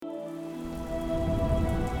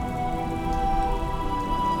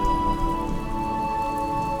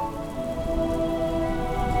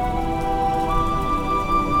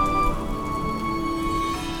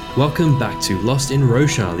Welcome back to Lost in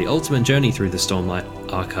Roshar, the ultimate journey through the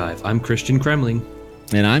Stormlight Archive. I'm Christian Kremling.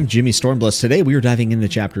 And I'm Jimmy Stormbless. Today we are diving into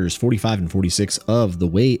chapters 45 and 46 of The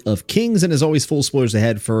Way of Kings, and as always, full spoilers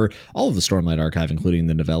ahead for all of the Stormlight Archive, including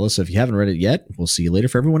the novella. So if you haven't read it yet, we'll see you later.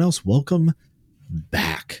 For everyone else, welcome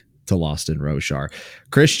back to Lost in Roshar.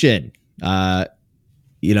 Christian, I'm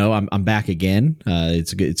back again.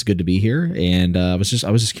 It's good to be here, and I was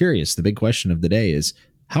just curious. The big question of the day is,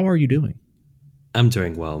 how are you doing? I'm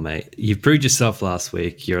doing well, mate. You proved yourself last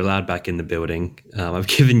week. You're allowed back in the building. I've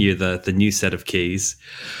given you the new set of keys.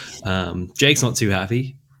 Jake's not too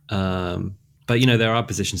happy, but there are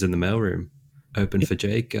positions in the mailroom open for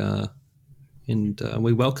Jake, and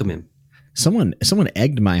we welcome him. Someone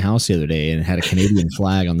egged my house the other day and had a Canadian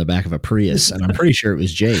flag on the back of a Prius, and I'm pretty sure it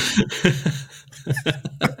was Jake.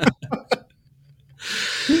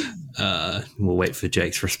 We'll wait for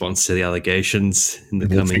Jake's response to the allegations in the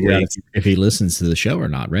coming weeks. If he listens to the show or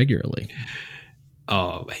not regularly.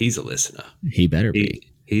 Oh, he's a listener. He better be.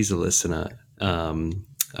 He's a listener.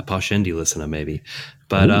 A Parshendi listener, maybe.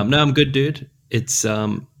 But no, I'm good, dude. It's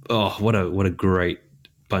what a great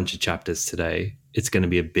bunch of chapters today. It's going to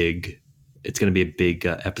be a big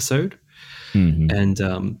episode.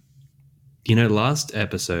 Mm-hmm. And last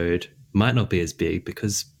episode might not be as big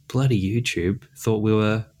because bloody YouTube thought we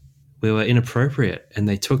were inappropriate, and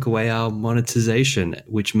they took away our monetization,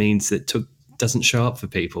 which means it doesn't show up for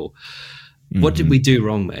people. Mm-hmm. What did we do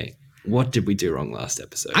wrong, mate? What did we do wrong last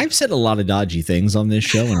episode? I've said a lot of dodgy things on this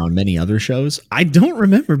show and on many other shows. I don't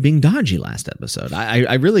remember being dodgy last episode.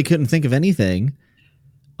 I really couldn't think of anything,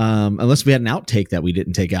 unless we had an outtake that we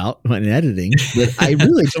didn't take out when editing. But I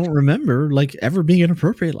really don't remember ever being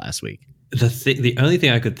inappropriate last week. The only thing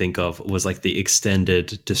I could think of was the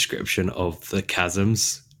extended description of the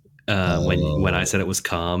chasms. When I said it was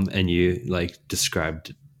calm, and you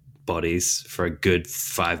described bodies for a good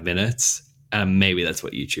 5 minutes, and maybe that's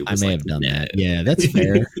what YouTube was. I may have done that. Yeah, that's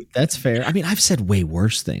fair. That's fair. I mean, I've said way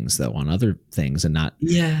worse things though on other things, and not.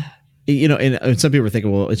 Yeah. And some people are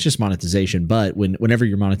thinking, well, it's just monetization. But whenever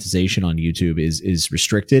your monetization on YouTube is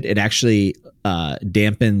restricted, it actually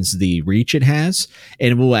dampens the reach it has,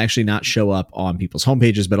 and it will actually not show up on people's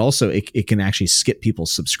homepages. But also, it can actually skip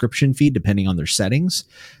people's subscription feed depending on their settings.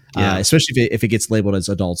 Yeah. Especially if it gets labeled as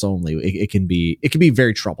adults only, it can be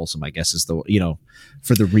very troublesome, I guess, is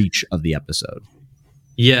for the reach of the episode.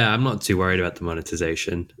 Yeah, I'm not too worried about the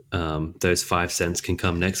monetization. Those 5 cents can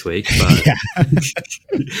come next week, but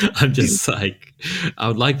I'm just I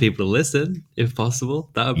would like people to listen if possible.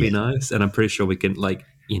 That would be nice. And I'm pretty sure we can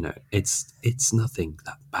it's nothing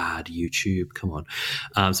that bad, YouTube. Come on.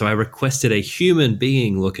 So I requested a human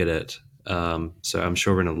being look at it. So I'm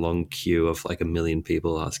sure we're in a long queue of 1 million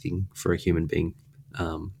people asking for a human being.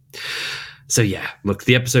 So yeah, look,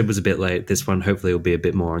 the episode was a bit late. This one hopefully will be a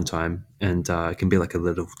bit more on time, and it can be a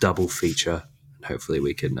little double feature. And hopefully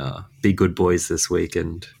we can be good boys this week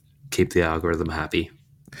and keep the algorithm happy.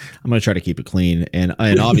 I'm going to try to keep it clean. And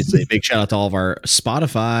obviously a big shout out to all of our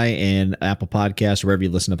Spotify and Apple Podcasts, wherever you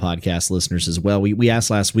listen to podcast listeners as well. We asked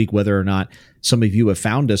last week whether or not some of you have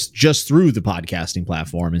found us just through the podcasting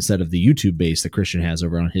platform instead of the YouTube base that Christian has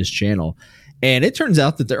over on his channel. And it turns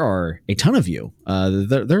out that there are a ton of you.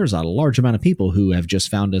 There's a large amount of people who have just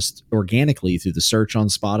found us organically through the search on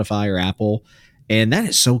Spotify or Apple. And that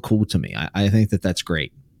is so cool to me. I think that that's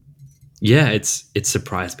great. Yeah, it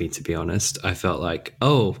surprised me, to be honest. I felt I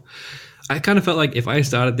kind of felt like if I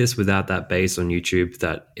started this without that base on YouTube,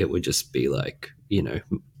 that it would just be a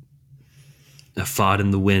fart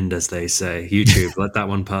in the wind, as they say. YouTube, let that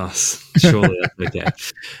one pass. Surely that's okay.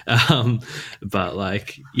 But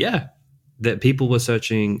that people were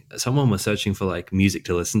searching. Someone was searching for music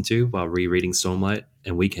to listen to while rereading Stormlight,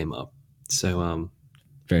 and we came up. So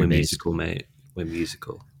we're musical, mate. We're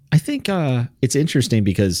musical. I think it's interesting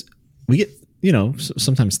because we get,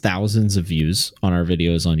 sometimes thousands of views on our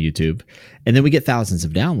videos on YouTube, and then we get thousands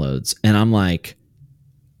of downloads. And I'm like,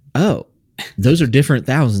 oh, those are different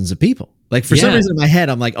thousands of people. For some reason in my head,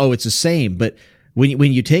 I'm like, oh, it's the same. But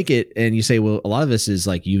when you take it and you say, well, a lot of this is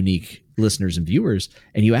unique listeners and viewers,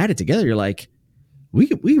 and you add it together, you're like, we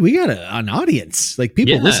got an audience.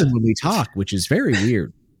 People listen when we talk, which is very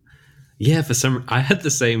weird. Yeah, I had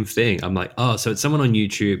the same thing. I'm like, oh, so it's someone on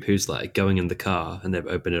YouTube who's going in the car and they've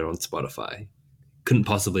opened it on Spotify. Couldn't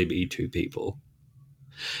possibly be 2 people.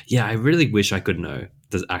 Yeah, I really wish I could know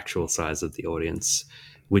the actual size of the audience,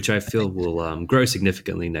 which I feel will grow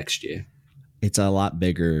significantly next year. It's a lot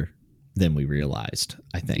bigger than we realized,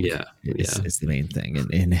 I think. Yeah. It's the main thing.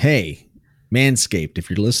 And hey, Manscaped,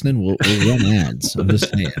 if you're listening, we'll run ads. I'm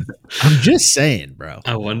just saying, bro.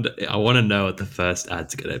 I want to know what the first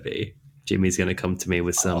ad's going to be. Jimmy's going to come to me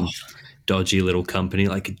with some dodgy little company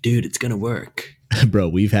like, dude, it's going to work. Bro,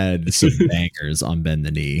 we've had some bangers on Bend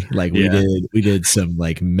the Knee. Like we did some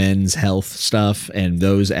like men's health stuff, and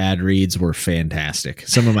those ad reads were fantastic.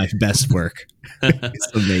 Some of my best work. It's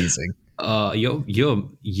amazing.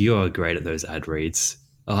 You're great at those ad reads.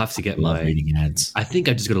 I'll have to get I love reading ads. I think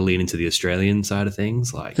I just got to lean into the Australian side of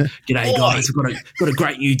things. Like, g'day guys, we've got a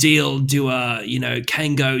great new deal. Do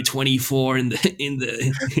Kango 24 in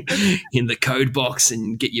the code box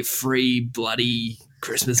and get your free bloody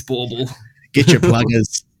Christmas bauble. Get your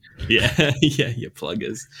pluggers. Yeah, your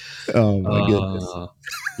pluggers. Oh my goodness.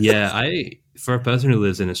 Yeah, for a person who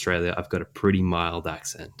lives in Australia, I've got a pretty mild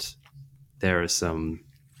accent. There are some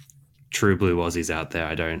true blue Aussies out there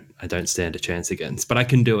I don't stand a chance against, but I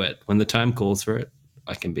can do it when the time calls for it.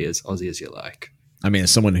 I can be as Aussie as you like. I mean,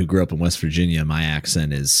 as someone who grew up in West Virginia, my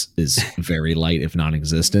accent is very light, if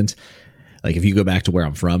non-existent. Like if you go back to where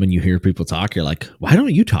I'm from and you hear people talk, you're like, why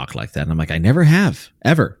don't you talk like that? And I'm like, I never have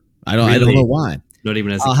ever. I don't know why. Not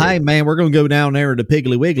even as a kid. Hi man, we're gonna go down there to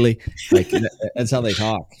Piggly Wiggly. Like that's how they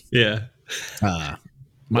talk. Yeah. My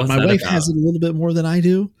wife has it a little bit more than I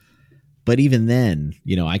do. But even then,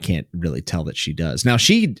 I can't really tell that she does. Now,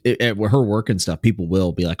 at her work and stuff, people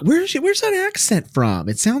will be like, where's that accent from?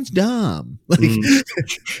 It sounds dumb.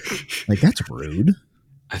 Like that's rude.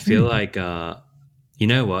 I feel like, you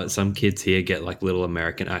know what? Some kids here get like little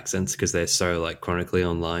American accents because they're so like chronically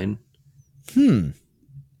online.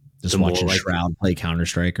 Just watching Shroud play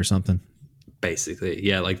Counter-Strike or something. Basically.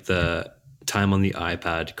 Yeah. Like the time on the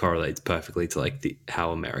iPad correlates perfectly to like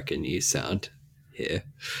how American you sound here.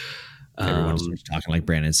 Everyone starts talking like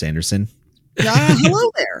Brandon Sanderson.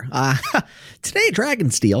 Hello there. Today,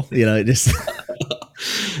 Dragonsteel. Just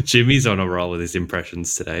Jimmy's on a roll with his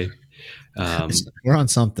impressions today. We're on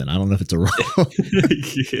something. I don't know if it's a roll.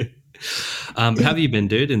 Yeah. How have you been,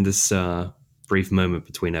 dude? In this brief moment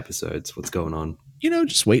between episodes, what's going on?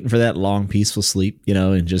 Just waiting for that long, peaceful sleep.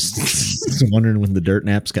 And just wondering when the dirt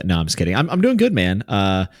naps. No, I'm just kidding. I'm doing good, man.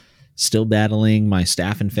 Still battling my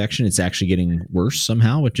staph infection. It's actually getting worse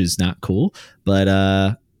somehow, which is not cool.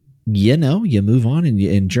 But you move on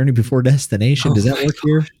and journey before destination. Does that work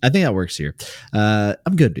here? I think that works here.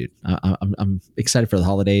 I'm good, dude. I'm excited for the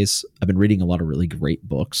holidays. I've been reading a lot of really great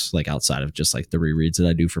books, like outside of just like the rereads that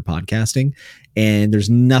I do for podcasting. And there's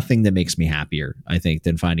nothing that makes me happier, I think,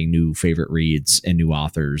 than finding new favorite reads and new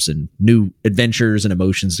authors and new adventures and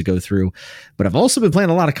emotions to go through. But I've also been playing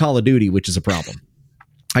a lot of Call of Duty, which is a problem.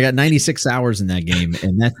 I got 96 hours in that game,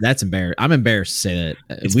 and that's embarrassing. I'm embarrassed to say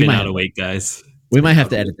that. It's been out a week, guys. We might have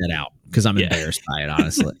to edit that out because I'm embarrassed by it,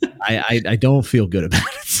 honestly. I don't feel good about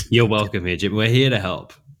it. You're welcome here, Jim. We're here to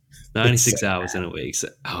help. 96 hours in a week. So,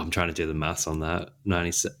 I'm trying to do the maths on that.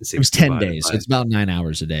 96. It was 10 days. So it's about 9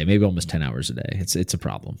 hours a day, maybe almost 10 hours a day. It's a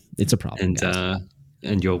problem. It's a problem.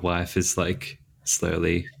 And your wife is like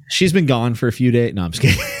slowly. She's been gone for a few days. No, I'm just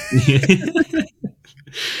kidding.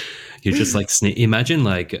 You're just like imagine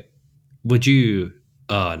like, would you?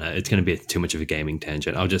 Oh no, it's going to be too much of a gaming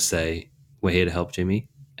tangent. I'll just say we're here to help Jimmy,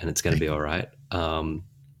 and it's going to be all right.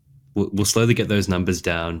 We'll slowly get those numbers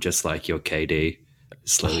down, just like your KD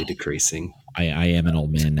slowly decreasing. I am an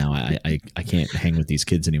old man now. I can't hang with these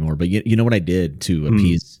kids anymore. But you know what I did to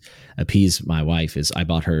appease my wife is I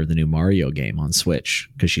bought her the new Mario game on Switch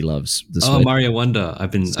because she loves the Switch. Oh, Mario Wonder!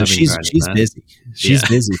 She's busy. She's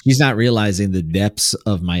busy. She's not realizing the depths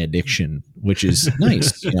of my addiction, which is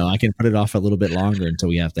nice. I can put it off a little bit longer until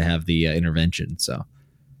we have to have the intervention. So,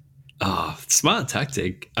 smart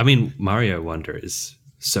tactic. I mean, Mario Wonder is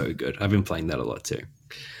so good. I've been playing that a lot too.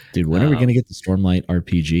 Dude, when are we going to get the Stormlight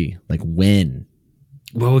RPG? Like when?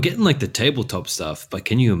 Well, we're getting like the tabletop stuff, but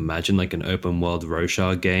can you imagine like an open world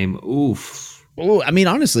Rorschach game? Oof. Oh, I mean,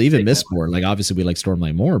 honestly, even Mistborn, like obviously we like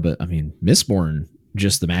Stormlight more, but I mean, Mistborn,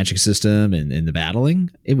 just the magic system and the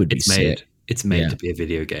battling, it would be sick. It's made to be a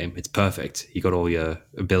video game. It's perfect. You got all your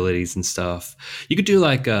abilities and stuff. You could do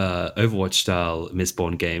like a Overwatch style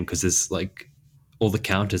Mistborn game because there's like all the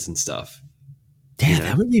counters and stuff. Damn,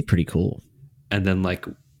 that would be pretty cool. And then like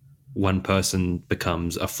one person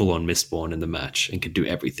becomes a full-on Mistborn in the match and can do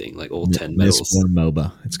everything, like all 10 medals. Mistborn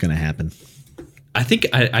MOBA. It's going to happen. I think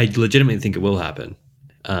I legitimately think it will happen.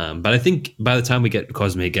 But I think by the time we get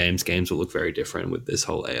Cosmere games will look very different with this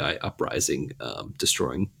whole AI uprising,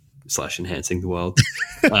 destroying / enhancing the world.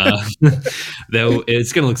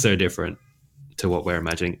 It's going to look so different to what we're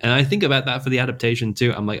imagining. And I think about that for the adaptation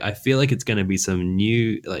too. I'm like, I feel like it's going to be some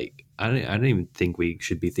new, like, I don't even think we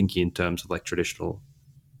should be thinking in terms of like traditional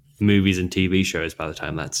movies and TV shows by the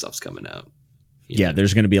time that stuff's coming out. Yeah,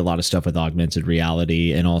 there's going to be a lot of stuff with augmented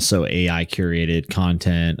reality and also AI curated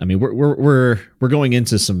content. I mean, we're going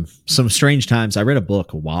into some strange times. I read a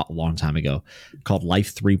book a long time ago called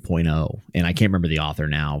Life 3.0, and I can't remember the author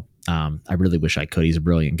now. I really wish I could. He's a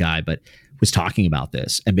brilliant guy, but was talking about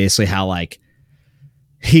this and basically how like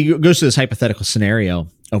he goes to this hypothetical scenario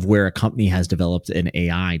of where a company has developed an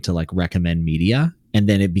AI to like recommend media, and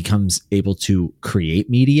then it becomes able to create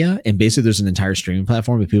media. And basically there's an entire streaming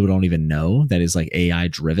platform that people don't even know that is like AI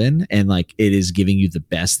driven. And like, it is giving you the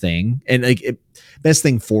best thing and like best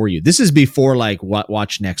thing for you. This is before like what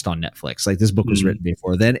watch next on Netflix. Like this book was written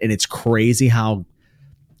before then. And it's crazy how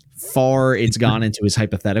far it's gone into his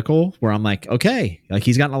hypothetical where I'm like, okay, like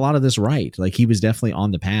he's gotten a lot of this right. Like he was definitely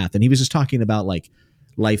on the path, and he was just talking about like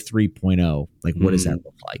Life 3.0. Like what does that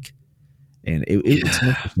look like? And it's an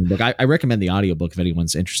interesting book. I recommend the audiobook if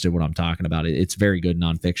anyone's interested in what I'm talking about. It's very good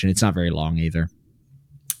nonfiction. It's not very long either.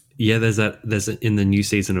 Yeah, there's in the new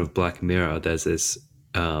season of Black Mirror, there's this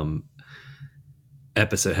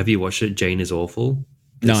episode. Have you watched it? Jane is Awful.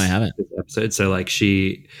 No, I haven't. This episode. So like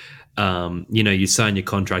she, you sign your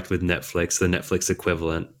contract with Netflix, the Netflix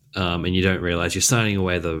equivalent, and you don't realize you're signing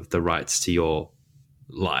away the rights to your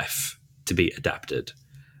life to be adapted.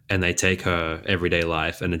 And they take her everyday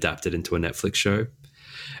life and adapt it into a Netflix show.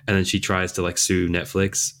 And then she tries to like sue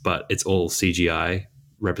Netflix, but it's all CGI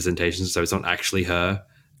representations, so it's not actually her.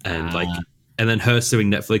 And and then her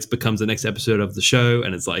suing Netflix becomes the next episode of the show,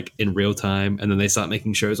 and it's like in real time. And then they start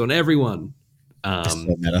making shows on everyone, So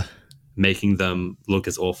meta. making them look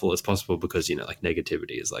as awful as possible because like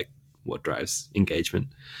negativity is like what drives engagement.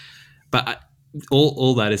 But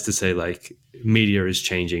all that is to say, like media is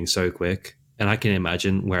changing so quick. And I can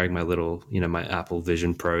imagine wearing my little, my Apple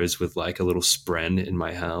Vision Pros with like a little spren in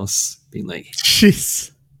my house, being like,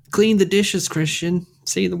 jeez, clean the dishes, Christian.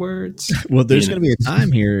 Say the words. Well, there's going to be a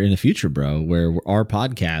time here in the future, bro, where our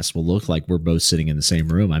podcast will look like we're both sitting in the same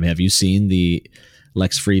room. I mean, have you seen the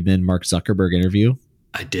Lex Friedman, Mark Zuckerberg interview?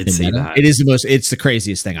 I did see that. It's the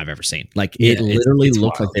craziest thing I've ever seen. Like it literally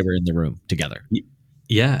looked wild. Like they were in the room together.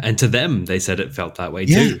 Yeah. And to them, they said it felt that way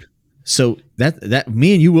too. So that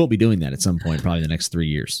me and you will be doing that at some point, probably the next 3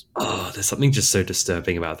 years. Oh, there's something just so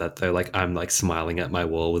disturbing about that though. Like I'm like smiling at my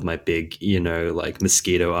wall with my big, like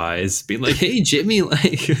mosquito eyes, being like, "Hey, Jimmy!"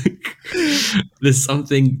 Like there's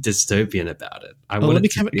something dystopian about it. Let me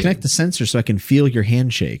connect the sensor so I can feel your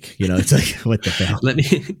handshake. It's like what the hell?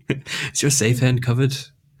 Is your safe hand covered?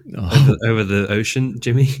 Over the ocean,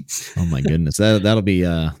 Jimmy. Oh my goodness, that'll be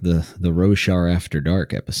the Roshar After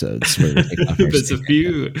Dark episodes. Where we take off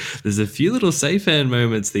our there's a few little safe hand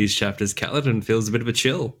moments these chapters. Caledon feels a bit of a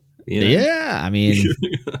chill. Yeah, I mean,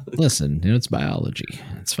 listen, it's biology.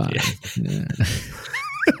 It's fine. Yeah.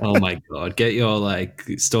 Oh my god, get your like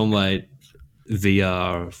Stormlight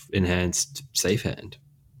VR enhanced safe hand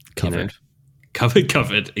covered.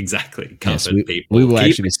 Covered, exactly. Covered, yes, people. We will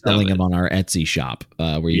actually be selling them on our Etsy shop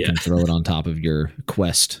where you can throw it on top of your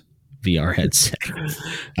Quest VR headset.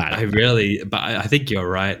 I think you're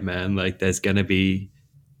right, man. Like there's going to be,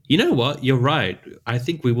 you know what? You're right. I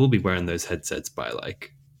think we will be wearing those headsets by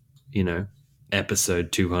like,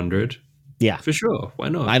 episode 200. Yeah. For sure. Why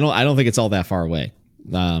not? I don't think it's all that far away,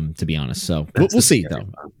 to be honest. So we'll see though.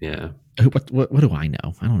 One. Yeah. What do I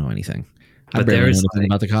know? I don't know anything. I barely know anything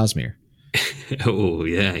about the Cosmere. Oh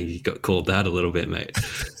yeah, you got called out a little bit, mate.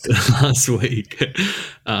 Last week,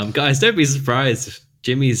 guys, don't be surprised.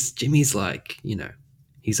 Jimmy's like,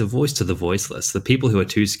 he's a voice to the voiceless. The people who are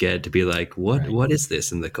too scared to be like, what is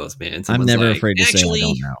this in the Cosmere? I'm never afraid to say I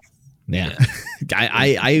don't know. Yeah.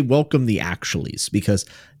 I welcome the actuallys because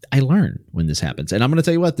I learn when this happens. And I'm going to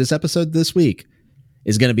tell you what, this episode this week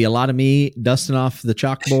is going to be a lot of me dusting off the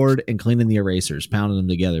chalkboard and cleaning the erasers, pounding them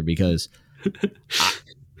together because.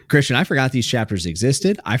 Christian, I forgot these chapters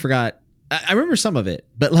existed. I remember some of it,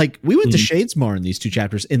 but like we went to Shadesmar in these 2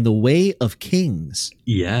 chapters in the Way of Kings.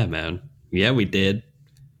 Yeah, man. Yeah, we did.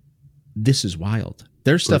 This is wild.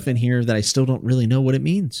 There's stuff in here that I still don't really know what it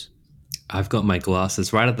means. I've got my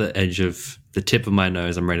glasses right at the edge of the tip of my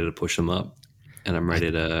nose. I'm ready to push them up, and I'm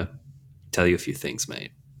ready to tell you a few things,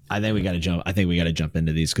 mate. I think we got to jump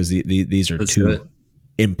into these because these are two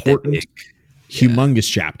important. Humongous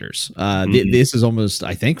chapters. This is almost,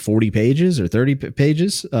 I think, 40 pages or 30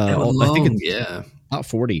 pages. I think it's about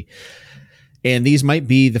 40. And these might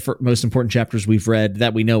be the most important chapters we've read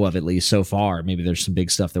that we know of, at least so far. Maybe there's some big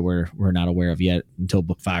stuff that we're not aware of yet until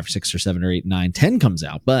book 5, 6, or 7, or 8, 9, 10 comes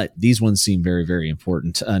out. But these ones seem very, very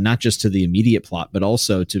important, not just to the immediate plot, but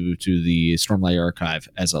also to the Stormlight Archive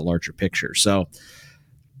as a larger picture. So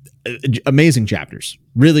amazing chapters,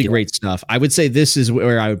 really great stuff. I would say this is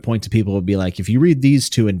where I would point to people would be like, if you read these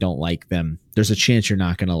two and don't like them, there's a chance you're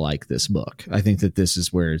not going to like this book. I think that this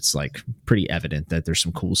is where it's like pretty evident that there's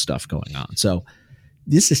some cool stuff going on. So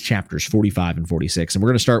this is chapters 45 and 46, and we're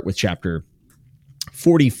going to start with chapter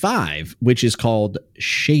 45, which is called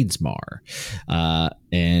Shadesmar.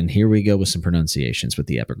 And here we go with some pronunciations with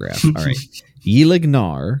the epigraph. All right.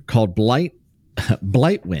 Yelignar, called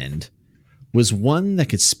Blightwind, was one that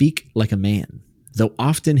could speak like a man, though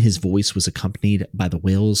often his voice was accompanied by the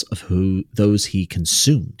wails of those he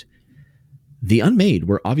consumed. The unmade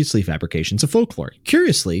were obviously fabrications of folklore.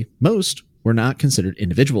 Curiously, most were not considered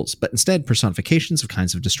individuals, but instead personifications of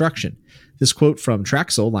kinds of destruction. This quote from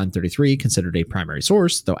Traxel, line 33, considered a primary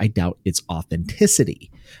source, though I doubt its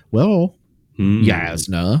authenticity. Well,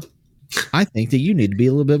 Yasna, I think that you need to be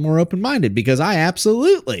a little bit more open-minded, because I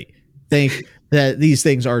absolutely think that these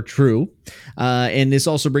things are true. And this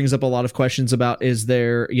also brings up a lot of questions about, is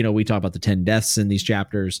there, we talk about the 10 deaths in these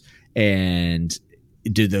chapters, and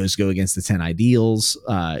do those go against the 10 ideals?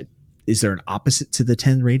 Is there an opposite to the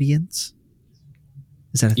 10 radiants?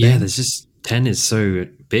 Is that a thing? Yeah, there's just 10 is so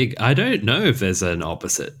big. I don't know if there's an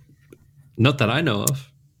opposite. Not that I know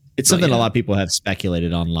of. It's something a lot of people have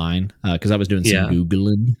speculated online, because I was doing some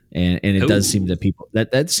Googling, and it does seem that people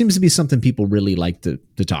that seems to be something people really like to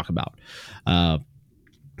talk about.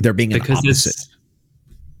 There being an opposite.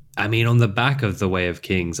 I mean, on the back of the Way of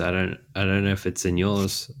Kings, I don't know if it's in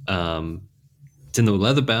yours. It's in the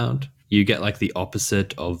Leatherbound. You get like the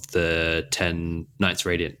opposite of the 10 Knights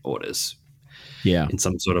Radiant orders. Yeah, in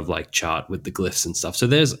some sort of like chart with the glyphs and stuff. So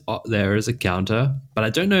there is a counter, but I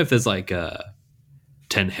don't know if there's like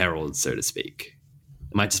 10 heralds, so to speak.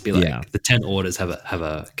 It might just be like the 10 orders have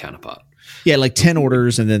a counterpart. Yeah, like 10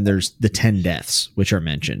 orders, and then there's the 10 deaths, which are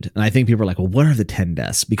mentioned. And I think people are like, well, what are the 10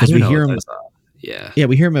 deaths? Because we hear them. Yeah,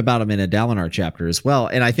 we hear about them in a Dalinar chapter as well.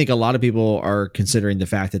 And I think a lot of people are considering the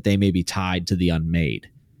fact that they may be tied to the Unmade.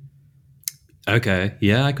 Okay,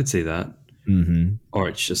 yeah, I could see that. Mm-hmm. Or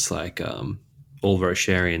it's just like all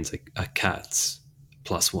Rosharians are cats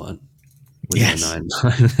 +1. Yes.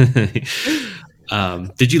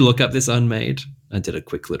 9. Did you look up this Unmade? I did a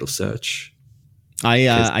quick little search.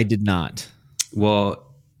 I did not.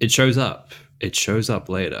 Well, it shows up. It shows up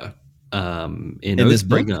later. In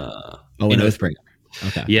Oathbringer. In Oathbringer.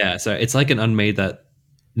 Okay. Yeah, so it's like an Unmade that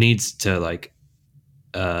needs to like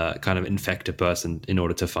kind of infect a person in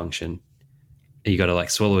order to function. You got to like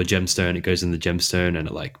swallow a gemstone. It goes in the gemstone and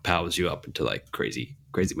it like powers you up into like crazy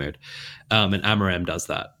mode. And Amaram does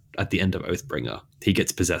that at the end of Oathbringer. He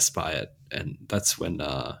gets possessed by it, and that's when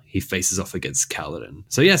he faces off against Kaladin.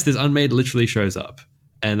 So yes, this Unmade literally shows up,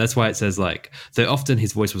 and that's why it says like, though often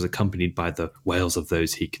his voice was accompanied by the wails of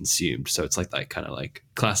those he consumed. So it's like that kind of like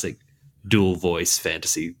classic dual voice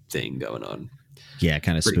fantasy thing going on. Yeah,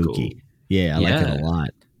 kind of spooky. Cool. Yeah, I like it a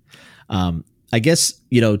lot. I guess,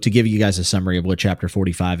 to give you guys a summary of what chapter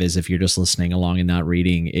 45 is, if you're just listening along and not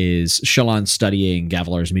reading, is Shallan studying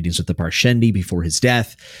Gavilar's meetings with the Parshendi before his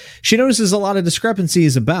death. She notices a lot of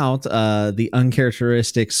discrepancies about the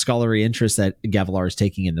uncharacteristic scholarly interest that Gavilar is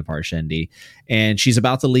taking in the Parshendi. And she's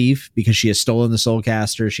about to leave because she has stolen the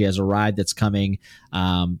Soulcaster. She has a ride that's coming.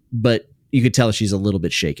 But you could tell she's a little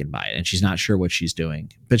bit shaken by it, and she's not sure what she's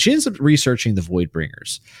doing. But she ends up researching the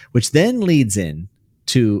Voidbringers, which then leads in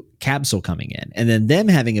to Kabsal coming in, and then them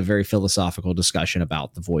having a very philosophical discussion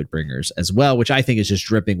about the Voidbringers as well, which I think is just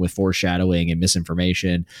dripping with foreshadowing and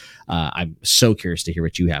misinformation. I'm so curious to hear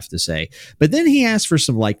what you have to say. But then he asks for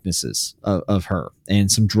some likenesses of her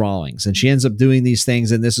and some drawings, and she ends up doing these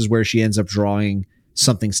things, and this is where she ends up drawing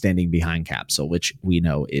something standing behind Kabsal, which we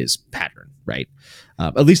know is Pattern, right?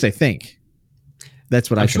 At least I think. That's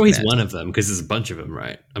what I'm sure he's one of them, because there's a bunch of them,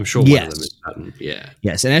 right? I'm sure one of them is Pattern. Yeah.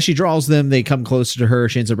 Yes. And as she draws them, they come closer to her.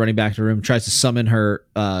 She ends up running back to the room, tries to summon her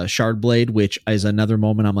shard blade, which is another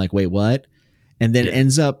moment I'm like, wait, what? And then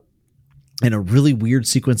ends up in a really weird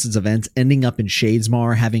sequence of events, ending up in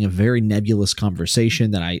Shadesmar, having a very nebulous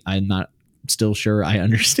conversation that I'm not still sure I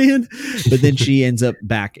understand. But then she ends up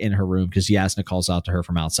back in her room because Yasna calls out to her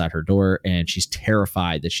from outside her door, and she's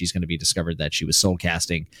terrified that she's going to be discovered that she was soul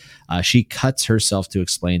casting. She cuts herself to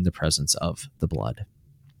explain the presence of the blood.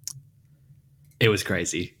 It was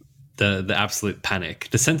crazy. The absolute panic,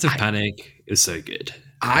 the sense of panic is so good.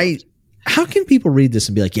 How can people read this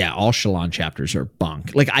and be like, yeah, all Shallan chapters are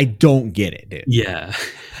bunk? Like, I don't get it, dude. Yeah.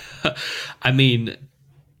 I mean,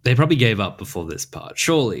 they probably gave up before this part,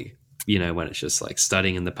 surely. When it's just like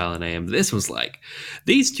studying in the Palanaeum. This was like,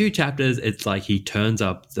 these 2 chapters, it's like he turns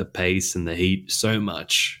up the pace and the heat so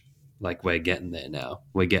much. Like, we're getting there now.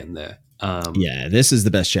 We're getting there. Yeah, this is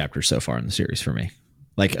the best chapter so far in the series for me.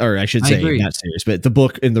 Like, or I should I say, agree. not series, but the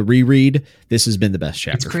book and the reread. This has been the best It's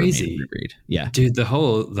chapter for me to crazy. reread. Yeah, Dude, the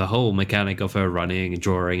whole mechanic of her running and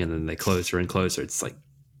drawing and then they closer and closer, it's like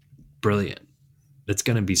brilliant. It's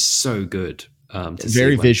gonna be so good to see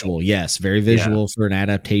very when visual. Yes, very yeah. visual for an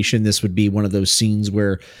adaptation. This would be one of those scenes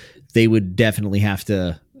where they would definitely have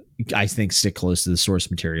to, I think, stick close to the source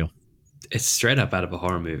material. It's straight up out of a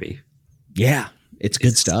horror movie. Yeah, it's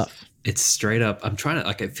good It's stuff. it's straight up. I'm trying to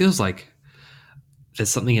like. It feels like there's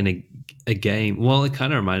something in a game. Well, it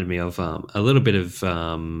kind of reminded me of a little bit of.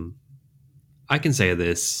 I can say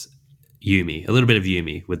this, Yumi, a little bit of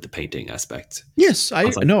Yumi with the painting aspect. Yes, I I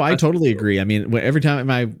was like, no, I that's pretty totally cool. agree. I mean, every time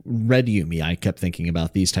I read Yumi, I kept thinking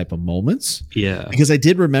about these type of moments Yeah, because I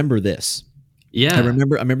did remember this. yeah, I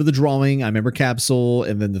remember the drawing, I remember Capsule,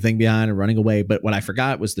 and then the thing behind and running away. But what I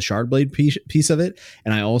forgot was the shard blade piece of it,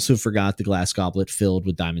 and I also forgot the glass goblet filled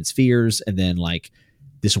with diamond spheres, and then like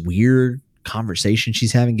this weird conversation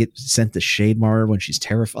she's having get sent to Shade Mar when she's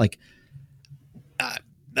terrified. Like, uh,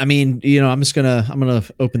 I mean, I'm gonna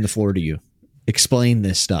open the floor to you. Explain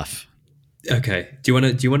this stuff. Okay. Do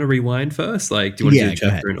you want to rewind first? Like, do you want to do Yeah, the go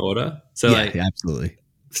ahead. chapter in order? So Yeah, like, absolutely.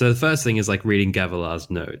 so the first thing is like reading Gavilar's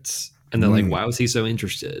notes, and they're like, Mm. why was he so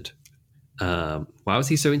interested? Why was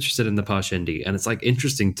he so interested in the Parshendi? And it's like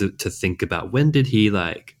interesting to think about when did he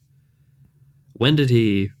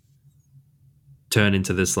turn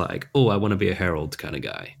into this like, oh, I want to be a herald kind of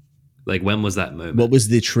guy? Like, when was that What moment? was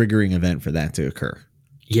the triggering event for that to occur?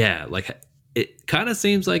 Yeah, like it kind of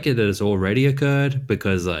seems like it has already occurred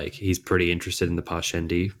because like he's pretty interested in the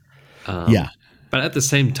Parshendi. Yeah, Um, but at the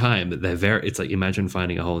same time, they're very. It's like imagine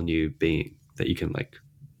finding a whole new being that you can like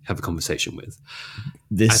have a conversation with. I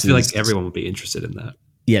this feel like is everyone would be interested in that.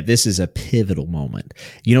 this is a pivotal moment.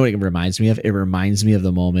 You know what it reminds me of? It reminds me of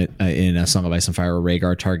the moment in A Song of Ice and Fire where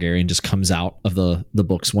Rhaegar Targaryen just comes out of the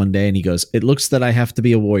books one day and he goes, "It looks that I have to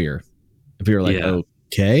be a warrior." And people are like, Yeah,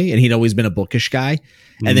 "Okay," and he'd always been a bookish guy,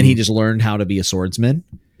 and then he mm, just learned how to be a swordsman.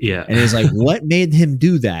 yeah, And it's like, what made him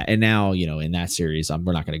do that? And now, in that series,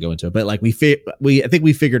 we're not going to go into it, but like I think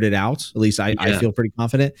we figured it out. At least I yeah. feel pretty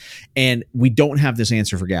confident. And we don't have this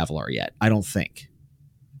answer for Gavilar yet. I don't think.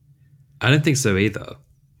 I don't think so either.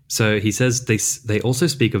 So he says they also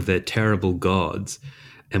speak of their terrible gods,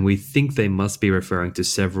 and we think they must be referring to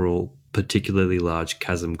several particularly large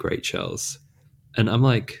chasm great shells. And I'm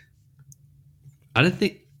like, I don't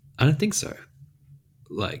think I don't think so.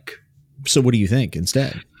 Like, So what do you think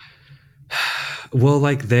instead? well,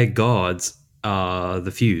 like their gods are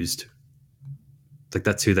the fused. Like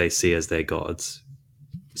that's who they see as their gods.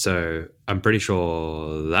 So I'm pretty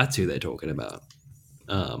sure that's who they're talking about.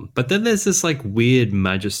 But then there's this like weird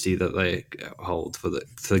majesty that they hold for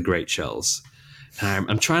the great shells. And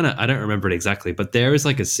I'm trying to I don't remember it exactly, but there is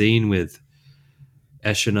like a scene with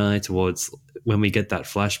Eshonai towards when we get that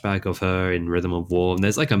flashback of her in Rhythm of War, and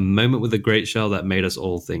there's like a moment with the Great Shell that made us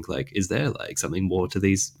all think like, is there like something more to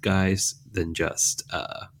these guys than just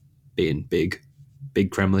being big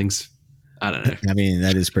Kremlings? I don't know. I mean,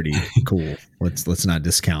 that is pretty cool. Let's not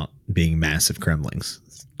discount being massive Kremlings.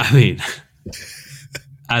 I mean,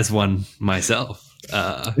 as one myself,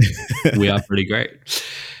 we are pretty great.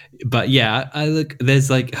 But yeah, I look. There's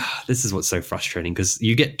like this is what's so frustrating because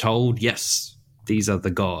you get told yes, these are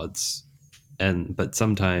the gods, but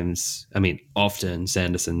sometimes, I mean, often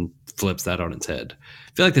Sanderson flips that on its head.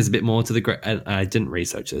 I feel like there's a bit more to the great. I didn't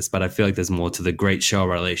research this, but I feel like there's more to the Great Shell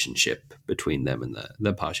relationship between them and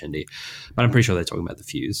the Parshendi. But I'm pretty sure they're talking about the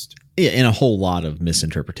fused. Yeah, and a whole lot of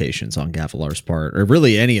misinterpretations on Gavilar's part, or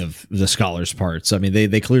really any of the scholars' parts. I mean,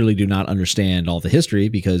 they clearly do not understand all the history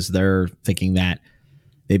because they're thinking that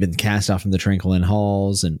they've been cast out from the Tranquilin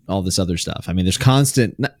halls and all this other stuff. I mean, there's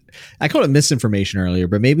constant. I called it misinformation earlier,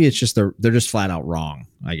 but maybe it's just they're just flat out wrong.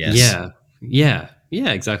 I guess. Yeah,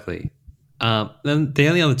 exactly. Then the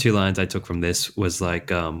only other two lines I took from this was like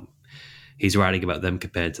he's writing about them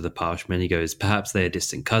compared to the Parshmen. He goes, perhaps they are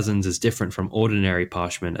distant cousins, as different from ordinary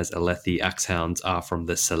Parshmen as Alethi axehounds are from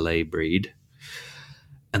the Saleh breed.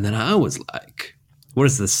 And then I was like, what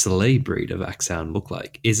does the Saleh breed of axehound look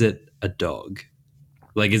like? Is it a dog?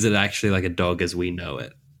 Like, is it actually like a dog as we know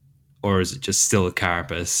it? Or is it just still a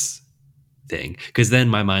carapace thing? Because then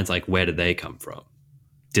my mind's like, where did they come from?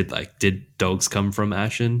 Did dogs come from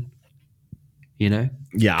Ashen? You know?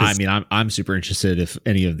 Yeah, I Because mean, I'm super interested if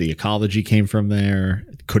any of the ecology came from there.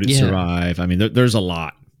 Could it yeah, survive? I mean, there's a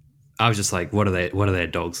lot. I was just like, what are their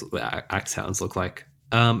dogs axe hounds look like?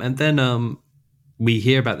 And then we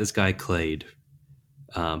hear about this guy Clade,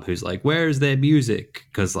 who's like, where is their music?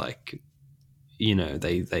 Because like,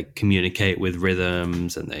 they communicate with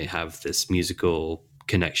rhythms and they have this musical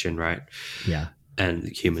connection, right? Yeah. And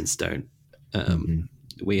humans don't. Mm-hmm.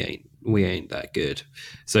 we ain't that good.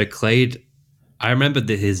 So Clade, I remember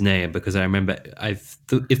his name because I remember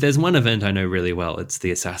if there's one event I know really well, it's the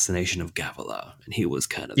assassination of Gavilar, and he was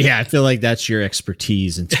kind of Yeah, I there. feel like that's your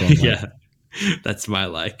expertise in Stormlight. Yeah, that's my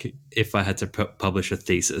like. If I had to publish a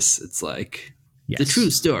thesis, it's like the true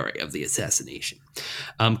story of the assassination.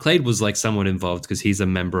 Clade was like somewhat involved because he's a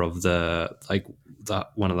member of the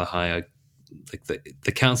one of the higher, like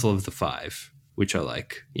the Council of the Five, which are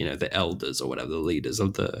like, you know, the elders or whatever, the leaders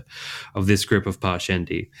of this group of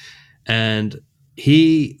Parshendi. And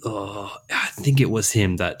I think it was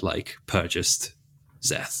him that like purchased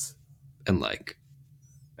Zeth and like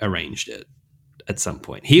arranged it at some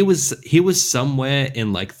point. He was somewhere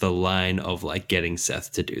in like the line of like getting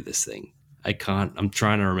Seth to do this thing. I'm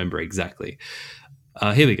trying to remember exactly.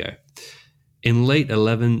 Here we go. In late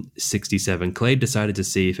 1167, Clade decided to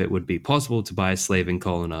see if it would be possible to buy a slave in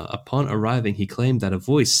Kolina. Upon arriving, he claimed that a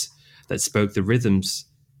voice that spoke the rhythms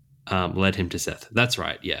led him to Seth. That's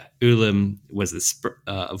right, yeah. Ulim was this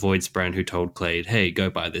void spran who told Clade, hey,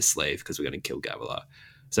 go buy this slave because we're going to kill Gavilar.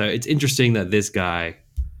 So it's interesting that this guy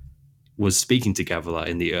was speaking to Gavilar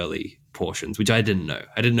in the early portions, which I didn't know.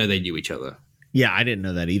 I didn't know they knew each other. Yeah, I didn't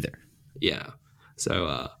know that either. Yeah.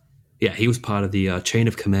 So, yeah, he was part of the chain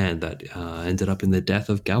of command that ended up in the death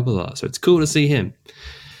of Gavilar. So it's cool to see him.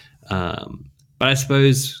 But I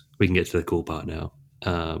suppose we can get to the cool part now.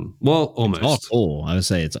 Well, almost. It's all cool. I would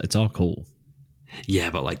say it's all cool. Yeah,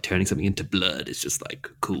 but like turning something into blood is just like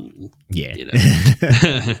cool. Yeah. You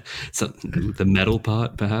know? So the metal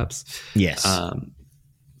part, perhaps. Yes.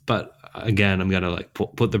 But again, I'm going to like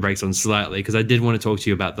put the brakes on slightly because I did want to talk to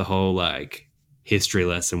you about the whole like history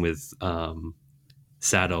lesson with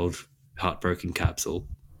sad old heartbroken Capsule,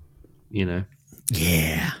 you know?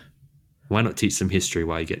 Yeah. Why not teach some history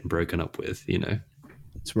while you're getting broken up with, you know?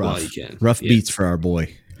 It's rough. While you can. Rough beats for our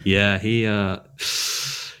boy. Yeah, he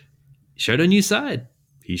showed a new side.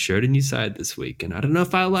 He showed a new side this week, and I don't know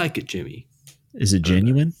if I like it, Jimmy. Is it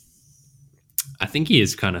genuine? I think he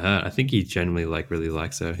is kind of hurt. I think he genuinely like really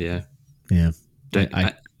likes her, yeah. Yeah.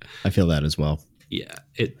 I feel that as well. Yeah.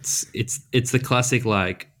 It's the classic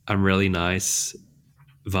like I'm really nice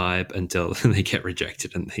vibe until they get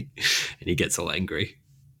rejected and he gets all angry.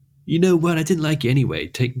 You know what? I didn't like you anyway.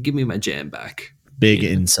 Give me my jam back. Big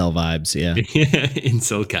incel vibes, yeah. Yeah,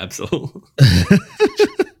 incel Capsule.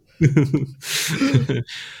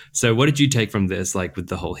 So what did you take from this, like with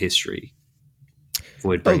the whole history?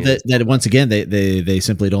 That once again, they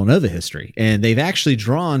simply don't know the history. And they've actually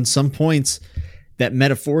drawn some points that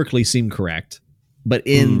metaphorically seem correct, but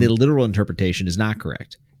in the literal interpretation is not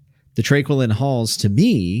correct. The Traquelin Halls, to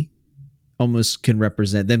me, almost can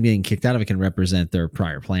represent them getting kicked out of it, can represent their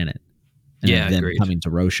prior planet. And them agreed. Coming to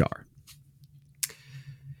Roshar.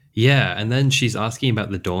 Yeah, and then she's asking about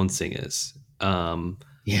the Dawn Singers.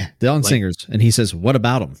 Yeah, Dawn Singers. And he says, what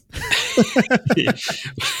about them?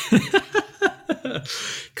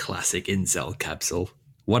 Classic incel Capsule.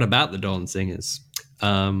 What about the Dawn Singers?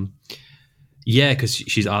 Yeah, because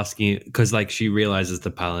she's asking, because like she realizes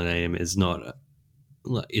the Palanaeum is not,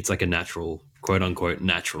 it's like a natural, quote unquote,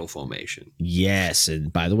 natural formation. Yes.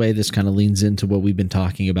 And by the way, this kind of leans into what we've been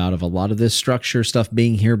talking about of a lot of this structure stuff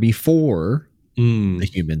being here before the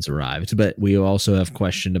humans arrived. But we also have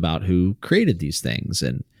questioned about who created these things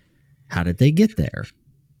and how did they get there?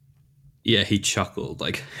 Yeah, he chuckled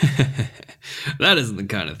like, that isn't the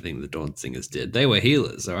kind of thing the Dawn Singers did. They were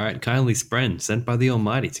healers, all right? Kindly spren, sent by the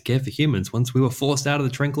Almighty to care for humans once we were forced out of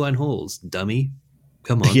the Tranquiline Halls. Dummy.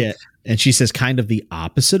 Come on. Yeah. And she says kind of the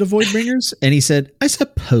opposite of Voidbringers. And he said, I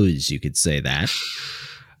suppose you could say that.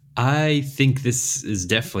 I think this is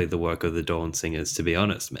definitely the work of the Dawn Singers, to be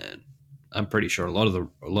honest, man. I'm pretty sure a lot of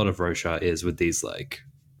Roshar is with these like,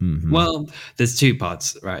 well, there's two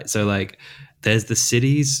parts, right? So like there's the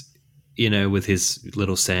cities, you know, with his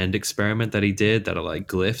little sand experiment that he did that are like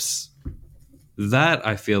glyphs. That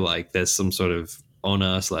I feel like there's some sort of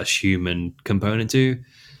honor/human component to.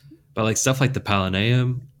 But like stuff like the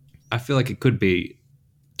Palanaeum, I feel like it could be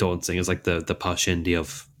Dawn Singers, like the Parshendi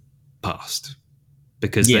of past.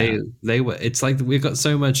 Because they were, it's like we've got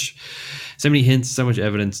so many hints, so much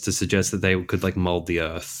evidence to suggest that they could like mold the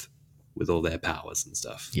earth with all their powers and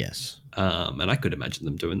stuff. Yes. And I could imagine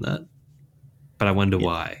them doing that. But I wonder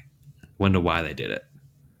why. Wonder why they did it.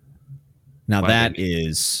 Now that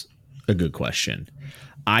is a good question.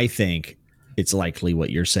 I think it's likely what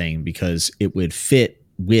you're saying because it would fit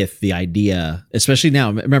with the idea, especially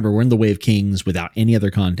now. Remember, we're in the Way of Kings without any other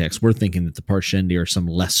context. We're thinking that the Parshendi are some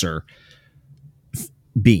lesser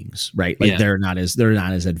beings, right? Like they're not as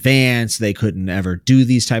advanced. They couldn't ever do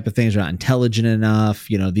these type of things. They're not intelligent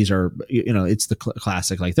enough. You know, these are, you know, it's the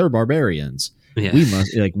classic, like they're barbarians. Yeah. We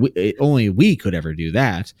must only we could ever do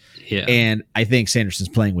that. Yeah. And I think Sanderson's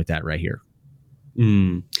playing with that right here.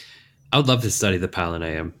 Mm. I would love to study the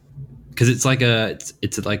Palinaeum because it's like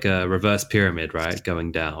a reverse pyramid, right,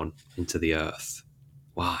 going down into the earth.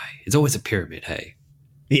 Why? It's always a pyramid. Hey,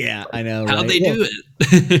 Yeah, I know, how'd right? they Well, do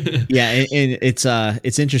it? yeah, and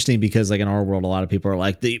it's interesting because like in our world, a lot of people are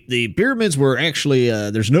like the pyramids were actually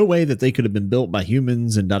there's no way that they could have been built by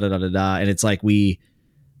humans and da da da da da. And it's like we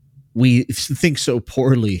think so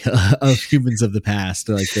poorly of humans of the past,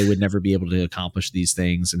 like they would never be able to accomplish these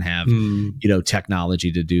things and have Mm.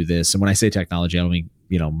 technology to do this. And when I say technology, I don't mean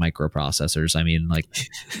microprocessors. I mean like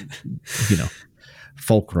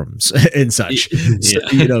fulcrums and such. So,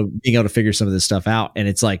 Yeah. being able to figure some of this stuff out. And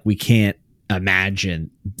it's like we can't imagine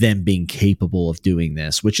them being capable of doing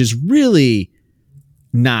this, which is really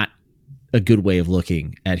not a good way of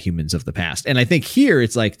looking at humans of the past. And I think here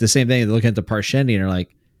it's like the same thing. They're looking at the Parshendi and are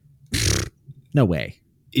like, no way.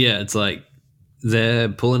 Yeah, it's like they're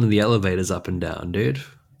pulling the elevators up and down, dude.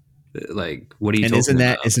 Like, what are you And talking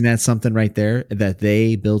about? isn't that something right there that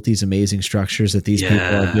they built these amazing structures that these people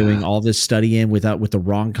are doing all this study in with the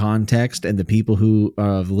wrong context, and the people who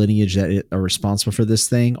are of lineage that are responsible for this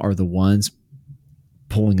thing are the ones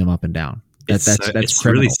pulling them up and down. That's It's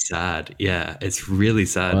criminal. really sad. Yeah, it's really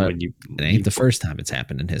sad But when you. it ain't the first time it's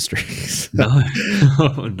happened in history. No,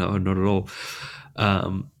 no, not at all.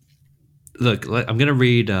 Look, I'm going to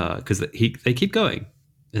read because they keep going.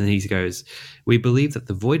 And he goes, "We believe that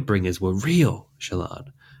the Voidbringers were real,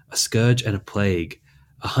 Shallan, a scourge and a plague.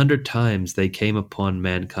 100 times they came upon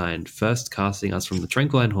mankind, first casting us from the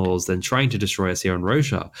Tranquiline Halls, then trying to destroy us here on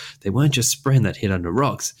Roshar. They weren't just spren that hid under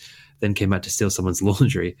rocks, then came out to steal someone's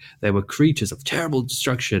laundry. They were creatures of terrible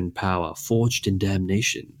destruction power, forged in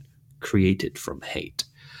damnation, created from hate."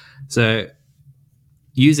 So,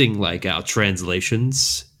 using like our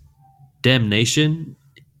translations, damnation,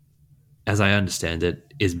 as I understand it,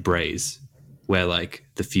 is Braze, where like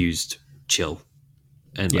the fused chill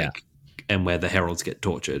and like and where the heralds get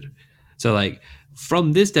tortured. So like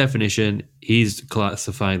from this definition, he's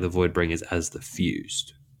classifying the Voidbringers as the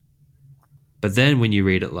fused. But then when you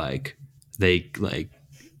read it they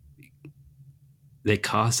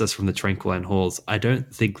cast us from the Tranquiline Halls, I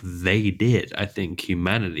don't think they did. I think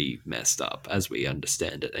humanity messed up as we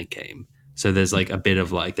understand it and came. So there's like a bit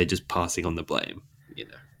of like they're just passing on the blame, you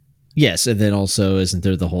know. Yes, and then also isn't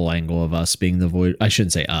there the whole angle of us being the void? I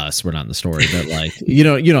shouldn't say us; we're not in the story, but like you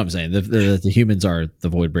know what I'm saying. The humans are the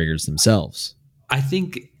void bringers themselves. I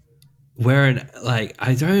think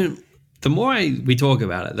I don't. The more we talk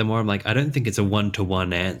about it, the more I'm like, I don't think it's a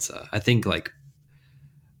 1-to-1 answer. I think like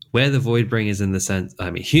where the void bringers in the sense, I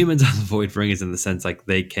mean, humans are the void bringers in the sense like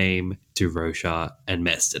they came to Roshar and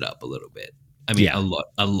messed it up a little bit. I mean, a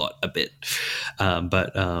bit.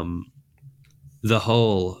 But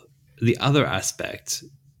the other aspect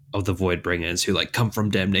of the Voidbringers who like come from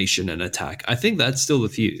damnation and attack, I think that's still the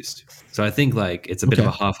fused. So I think like it's a bit of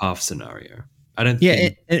a half scenario. I don't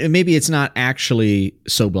think. And maybe it's not actually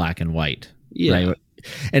so black and white. Yeah. Right?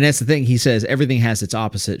 And that's the thing. He says everything has its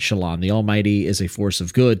opposite. Shallan, the Almighty, is a force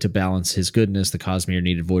of good to balance his goodness. The Cosmere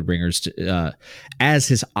needed Voidbringers as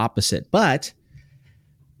his opposite. But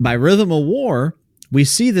by rhythm of war, we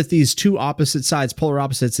see that these two opposite sides, polar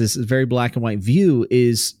opposites, this very black and white view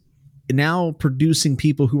is now producing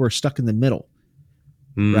people who are stuck in the middle,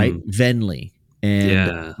 right? Venli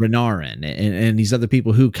and Renarin and these other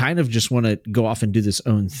people who kind of just want to go off and do this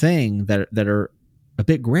own thing that are a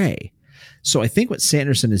bit gray. So I think what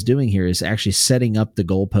Sanderson is doing here is actually setting up the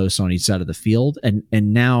goalposts on each side of the field. And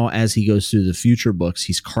now as he goes through the future books,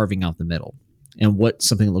 he's carving out the middle and what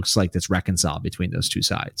something looks like that's reconciled between those two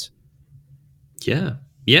sides. Yeah.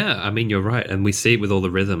 Yeah, I mean, you're right. And we see it with all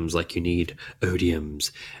the rhythms, like you need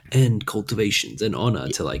odiums and cultivations and honor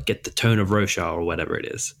to like get the tone of Roshar or whatever it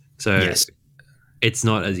is. So it's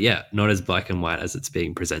not as black and white as it's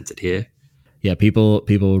being presented here. Yeah, people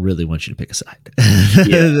really want you to pick a side.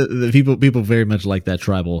 the people very much like that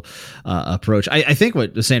tribal approach. I think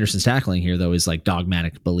what Sanderson's tackling here, though, is like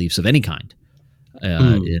dogmatic beliefs of any kind.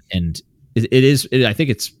 And I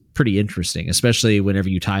think it's pretty interesting, especially whenever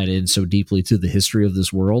you tie it in so deeply to the history of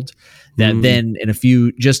this world that then in a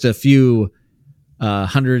few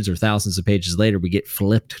hundreds or thousands of pages later, we get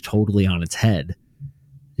flipped totally on its head.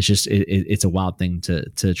 It's just, it's a wild thing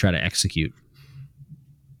to try to execute.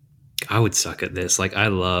 I would suck at this. Like I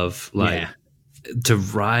love to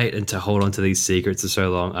write and to hold on to these secrets for so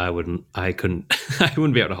long. I wouldn't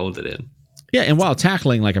be able to hold it in. Yeah. And while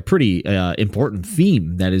tackling like a pretty important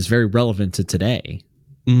theme that is very relevant to today.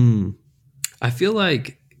 I feel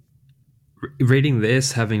like reading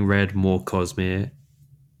this, having read more Cosmere,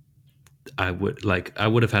 I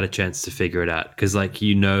would have had a chance to figure it out because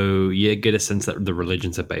you get a sense that the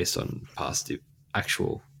religions are based on past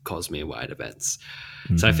actual cosmere-wide events.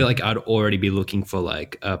 So I feel like I'd already be looking for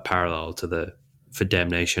like a parallel to for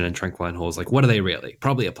Damnation and Tranquiline Halls. Like, what are they really?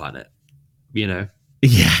 Probably a planet, you know?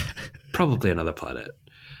 Yeah. Probably another planet.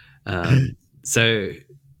 So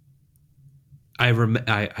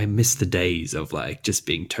I miss the days of like just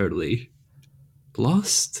being totally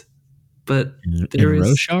lost. But In there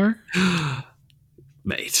is, Roshar?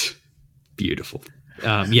 mate, beautiful.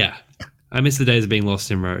 Yeah, I miss the days of being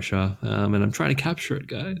lost in Roshar, and I'm trying to capture it,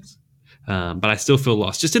 guys. But I still feel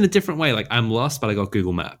lost, just in a different way. Like I'm lost, but I got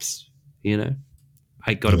Google Maps. You know,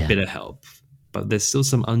 I got a Yeah. bit of help, but there's still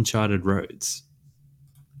some uncharted roads.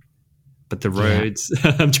 But the Yeah. roads,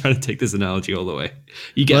 I'm trying to take this analogy all the way.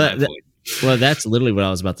 You get Well, my point. well, that's literally what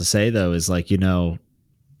I was about to say, though, is like,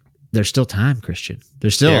 there's still time, Christian.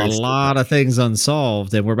 There's still There a is still lot time. of things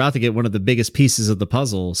unsolved, and we're about to get one of the biggest pieces of the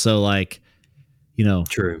puzzle. So, like,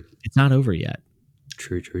 True, it's not over yet.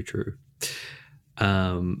 true, true, true.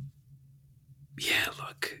 Um, yeah.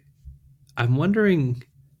 Look, I'm wondering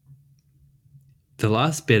the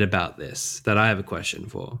last bit about this that I have a question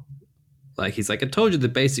for. Like, he's like, I told you the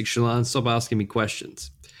basics, Shallan. Stop asking me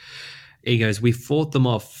questions. He goes, we fought them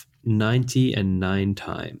off 99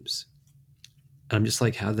 times. And I'm just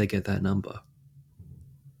like, how'd they get that number?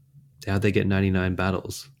 How'd they get 99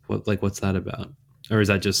 battles? What's that about? Or is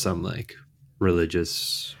that just some like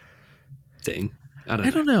religious thing? I don't I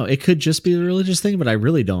know. don't know. It could just be a religious thing, but I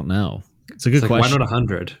really don't know. It's a good It's like, why question. not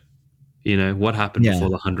 100? What happened Yeah. before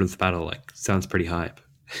the 100th battle? Like, sounds pretty hype.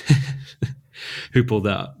 Who pulled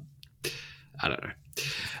out? I don't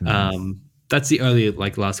know. That's the only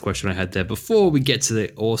like last question I had there before we get to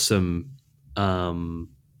the awesome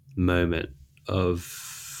moment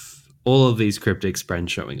of all of these cryptic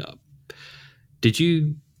friends showing up. Did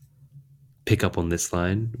you pick up on this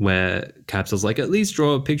line where Capsule's like, at least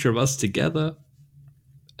draw a picture of us together?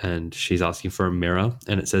 And she's asking for a mirror,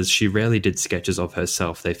 and it says she rarely did sketches of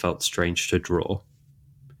herself. They felt strange to draw.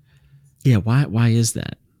 Yeah. Why is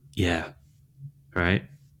that? Yeah. Right.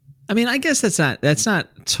 I mean, I guess that's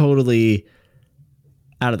not totally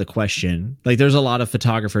out of the question. Like, there's a lot of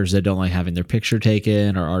photographers that don't like having their picture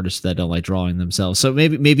taken, or artists that don't like drawing themselves. So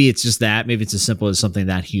maybe it's just that. Maybe it's as simple as something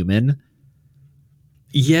that human.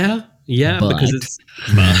 Yeah. Yeah. But Because it's,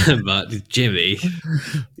 but Jimmy,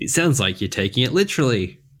 it sounds like you're taking it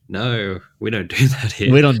literally. No, we don't do that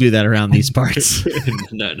here. we don't do that around these parts.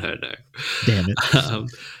 No. Damn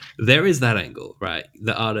it. There is that angle, right?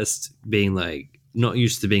 The artist being like not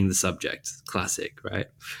used to being the subject, classic, right?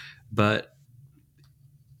 But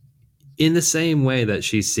in the same way that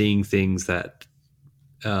she's seeing things that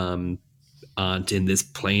aren't in this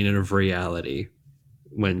plane of reality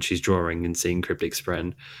when she's drawing and seeing Cryptic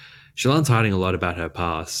Spren, Shallan's hiding a lot about her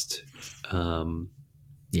past.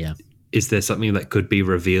 Yeah. Is there something that could be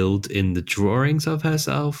revealed in the drawings of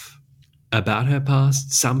herself about her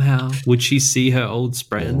past somehow? Would she see her old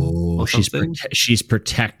Spren or something? She's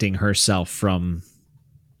protecting herself from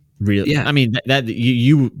real. Yeah. I mean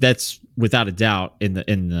that's without a doubt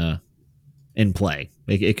in play.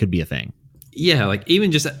 It could be a thing. Yeah, like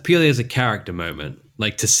even just purely as a character moment,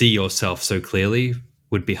 like to see yourself so clearly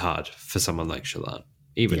would be hard for someone like Shallan,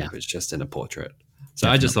 even if it's just in a portrait. So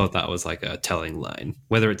definitely. I just thought that was like a telling line.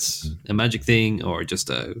 Whether it's a magic thing or just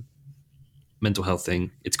a mental health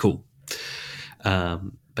thing, it's cool.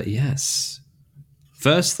 But yes,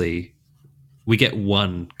 firstly, we get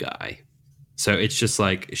one guy. So it's just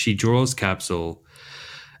like she draws Capsule,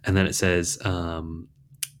 and then it says a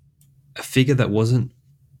figure that wasn't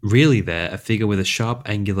really there, a figure with a sharp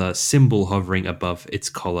angular symbol hovering above its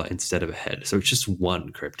collar instead of a head. So it's just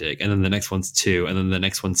one cryptic, and then the next one's 2, and then the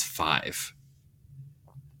next one's 5.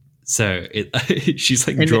 So she's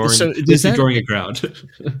like drawing. So does that, drawing a crowd?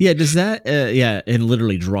 Yeah. Does that? And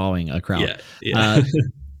literally drawing a crowd. Yeah.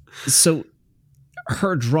 So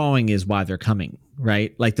her drawing is why they're coming,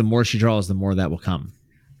 right? Like the more she draws, the more that will come.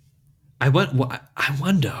 I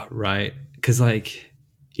wonder, right? Because like,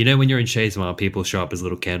 when you're in Shazamar, people show up as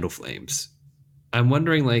little candle flames. I'm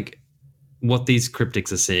wondering like what these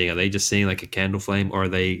cryptics are seeing. Are they just seeing like a candle flame, or are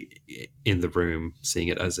they in the room seeing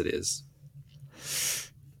it as it is?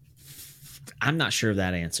 I'm not sure of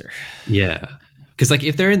that answer. Yeah. Because like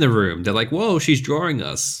if they're in the room, they're like, whoa, she's drawing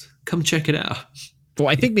us. Come check it out. Well,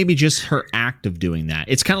 I think maybe just her act of doing that.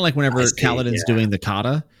 It's kind of like whenever Kaladin's doing the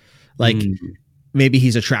kata, like maybe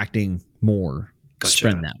he's attracting more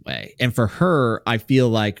Spren that way. And for her, I feel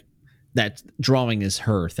like that drawing is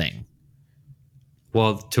her thing.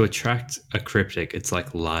 Well, to attract a cryptic, it's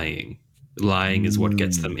like lying. Lying is what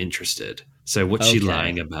gets them interested. So what's she Okay.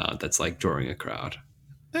 lying about that's like drawing a crowd?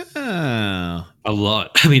 Oh. A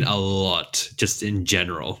lot. I mean, a lot. Just in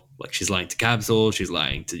general. Like she's lying to Capsule. She's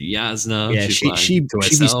lying to Yasna. Yeah, She's she lying she to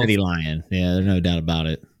she be herself. steady lying. Yeah, there's no doubt about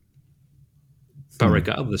it. But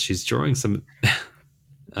regardless, she's drawing some.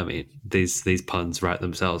 I mean, these puns write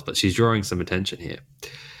themselves, but she's drawing some attention here.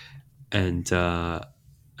 And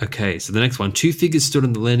okay, so the next one: two figures stood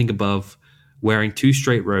on the landing above, wearing two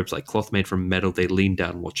straight robes like cloth made from metal. They leaned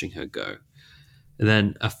down, watching her go. And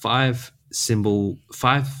then five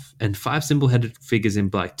symbol-headed figures in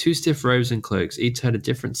black, two stiff robes and cloaks. Each had a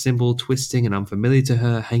different symbol, twisting and unfamiliar to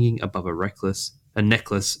her, hanging above a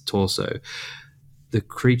necklace torso. The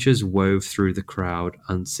creatures wove through the crowd,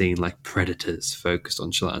 unseen, like predators focused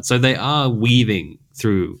on Shallan. So they are weaving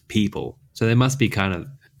through people. So they must be kind of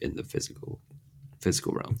in the physical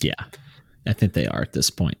realm. Yeah, I think they are at this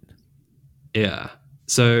point. Yeah.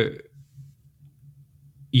 So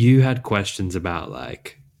you had questions about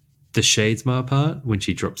like the Shadesmar part when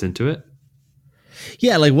she drops into it.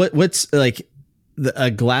 Yeah, like what's like a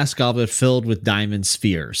glass goblet filled with diamond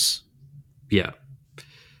spheres. Yeah.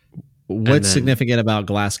 What's significant about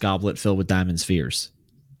glass goblet filled with diamond spheres?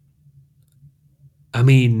 I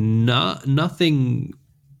mean, nothing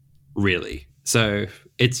really. So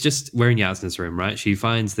it's just we're in Yasna's room, right? She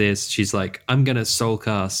finds this. She's like, I'm gonna soul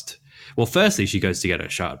cast. Well, firstly, she goes to get her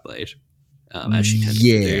shard blade, as she tends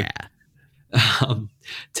to do.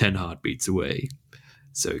 10 heartbeats away.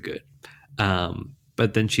 So good.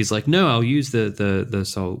 But then she's like, no, I'll use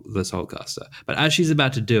the soul caster. But as she's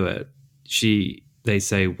about to do it, they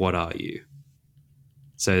say, what are you?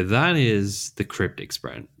 So that is the cryptic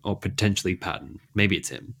sprint, or potentially Patton. Maybe it's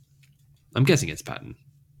him. I'm guessing it's Patton,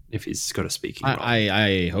 if he's got a speaking role.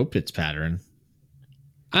 I hope it's Pattern.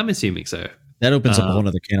 I'm assuming so. That opens up a whole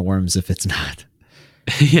other can of worms if it's not.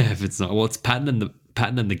 Yeah, if it's not. Well, it's Patton and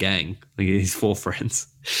the gang. Like, his 4 friends.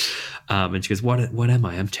 And she goes, what am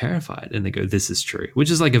I? I'm terrified. And they go, this is true.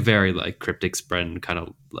 Which is like a very like cryptic sprint, kind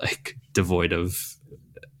of like devoid of,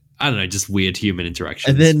 I don't know, just weird human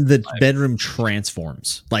interactions. And then the bedroom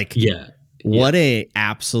transforms. Like, what a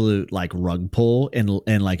absolute like rug pull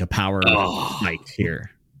and like a power fight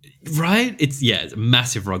here. Right? It's a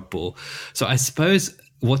massive rug pull. So I suppose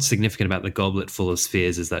what's significant about the goblet full of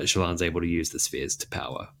spheres is that Shallan's able to use the spheres to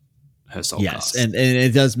power her soul cast. And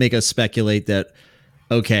it does make us speculate that,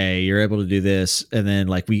 okay, you're able to do this, and then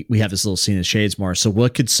like we have this little scene in Shadesmar. So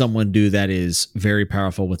what could someone do that is very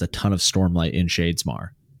powerful with a ton of stormlight in Shadesmar?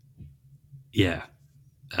 Yeah.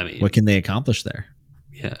 I mean, what can they accomplish there?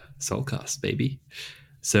 Yeah, soul cast, baby.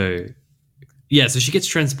 So so she gets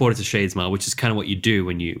transported to Shadesmar, which is kind of what you do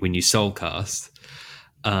when you soul cast.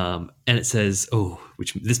 And it says,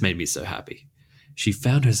 which this made me so happy. She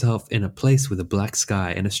found herself in a place with a black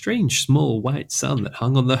sky and a strange small white sun that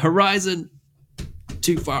hung on the horizon.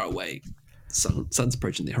 Too far away. Sun's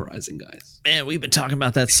approaching the horizon, guys. Man, we've been talking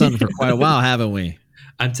about that sun for quite a while, haven't we?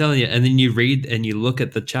 I'm telling you. And then you read and you look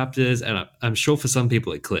at the chapters, and I'm sure for some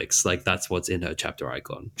people it clicks. Like that's what's in her chapter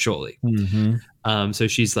icon, surely. Mm-hmm. So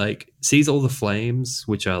she's like, sees all the flames,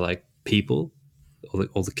 which are like people,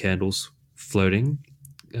 all the candles floating,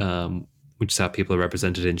 which is how people are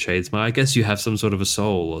represented in Shadesmar. I guess you have some sort of a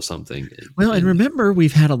soul or something. Well, and remember,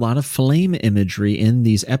 we've had a lot of flame imagery in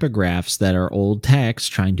these epigraphs that are old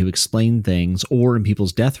text trying to explain things, or in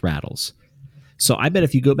people's death rattles. So I bet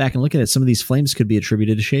if you go back and look at it, some of these flames could be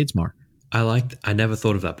attributed to Shadesmar. I never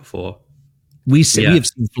thought of that before. We have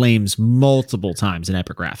seen flames multiple times in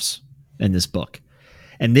epigraphs in this book.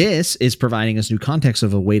 And this is providing us new context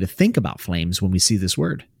of a way to think about flames when we see this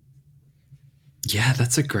word. Yeah,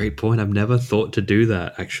 that's a great point. I've never thought to do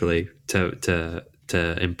that, actually, to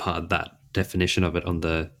impart that definition of it on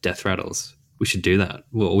the death rattles. We should do that.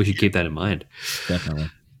 Well, we should keep that in mind. Definitely.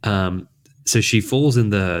 So she falls in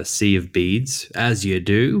the sea of beads, as you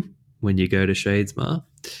do when you go to Shadesmar,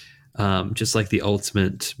 just like the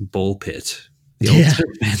ultimate ball pit, the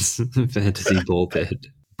ultimate fantasy ball pit.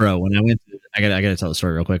 Bro, when I went to, I gotta tell the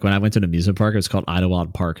story real quick. When I went to an amusement park, it was called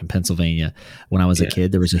Idlewild Park in Pennsylvania. When I was a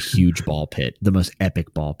kid, there was a huge ball pit, the most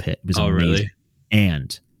epic ball pit. It was amazing. Really?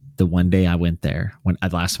 And the one day I went there,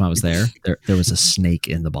 last time I was there was a snake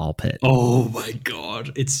in the ball pit. Oh my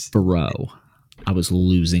God. Bro, I was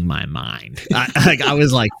losing my mind. I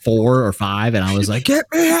was like 4 or 5, and I was like, "Get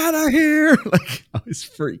me out of here!" Like I was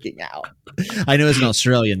freaking out. I know as an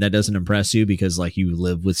Australian that doesn't impress you because like you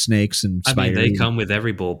live with snakes and spiders. I mean, they come with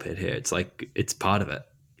every ball pit here. It's like it's part of it.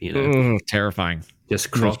 You know, terrifying. Just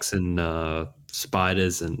crocs and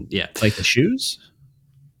spiders and like the shoes.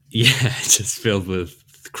 Yeah, just filled with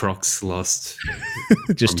crocs lost.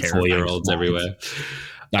 Just 4-year-olds everywhere.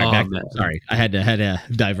 All right, Oh back. man, Sorry, I had to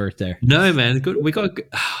divert there. no man, good. We got.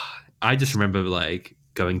 I just remember like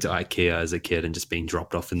going to IKEA as a kid and just being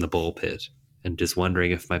dropped off in the ball pit and just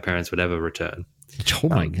wondering if my parents would ever return. Oh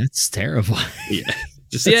my, Um, that's terrible. yeah,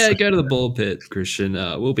 just That's go to the ball pit, Christian.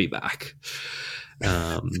 We'll be back.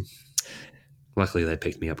 Um, luckily they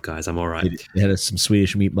picked me up, guys. I'm all right. They had some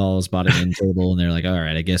Swedish meatballs, bought an end table, and they're like, "All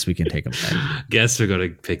right, I guess we can take them back." Guess we got to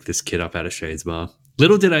pick this kid up out of Shadesmar.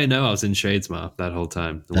 Little did I know I was in Shadesmar that whole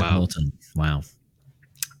time. That Wow. whole time. Wow.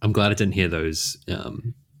 I'm glad I didn't hear those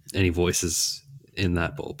any voices in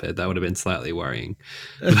that ball pit. That would have been slightly worrying.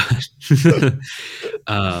 But,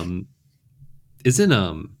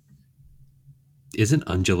 isn't isn't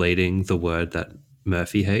undulating the word that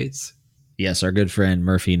Murphy hates? Yes, our good friend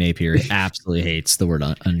Murphy Napier absolutely hates the word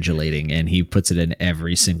undulating, and he puts it in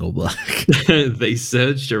every single book. They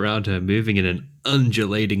surged around her, moving in an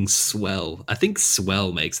undulating swell. I think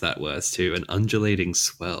swell makes that worse too. An undulating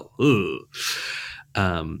swell. Ooh.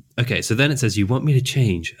 Okay, so then it says, "You want me to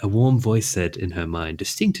change?" A warm voice said in her mind,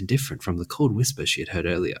 distinct and different from the cold whisper she had heard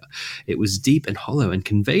earlier. It was deep and hollow and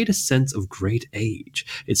conveyed a sense of great age.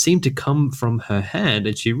 It seemed to come from her hand,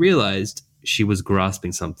 and she realized she was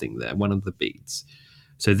grasping something there, one of the beads.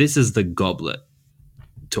 So this is the goblet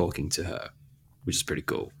talking to her, which is pretty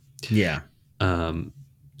cool. Yeah.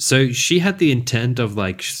 So she had the intent of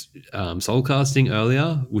like soul casting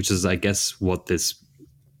earlier, which is, I guess, what this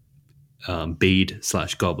bead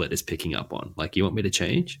 / goblet is picking up on. Like, you want me to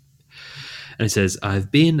change? And it says, "I've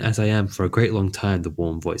been as I am for a great long time," the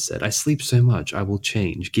warm voice said. "I sleep so much. I will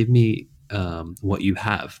change. Give me what you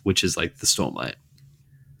have," which is like the Stormlight.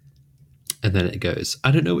 And then it goes, "I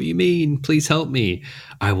don't know what you mean. Please help me.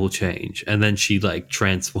 I will change." And then she like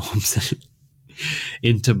transforms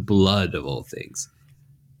into blood of all things.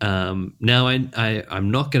 Now I'm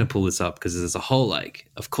not going to pull this up because there's a whole, like,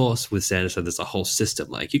 of course with Sanderson there's a whole system,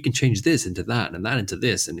 like you can change this into that and that into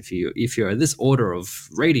this, and if you're this order of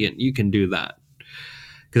radiant you can do that.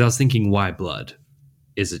 Because I was thinking, why blood?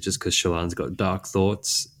 Is it just because Shallan's got dark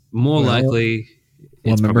thoughts? More likely,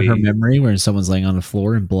 Well, it's remember probably, her memory where someone's laying on the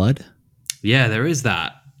floor in blood? yeah, there is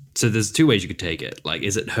that. So there's two ways you could take it. Like,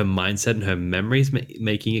 is it her mindset and her memories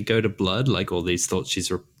making it go to blood, like all these thoughts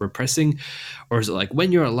she's repressing? Or is it like,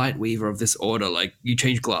 when you're a light weaver of this order, like you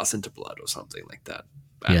change glass into blood or something like that?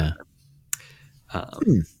 I don't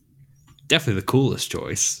know. Definitely the coolest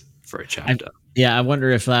choice for a chapter. I wonder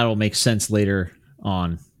if that'll make sense later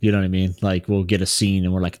on. You know what I mean? Like, we'll get a scene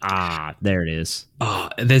and we're like, there it is. Oh,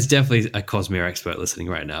 there's definitely a Cosmere expert listening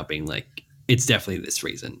right now being like, it's definitely this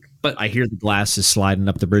reason. But I hear the glass is sliding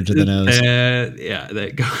up the bridge of the nose. Yeah, there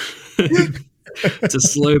you go. It's a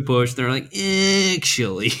slow push. They're like,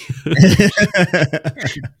 actually.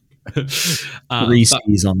 Three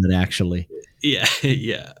C's on it, actually. Yeah,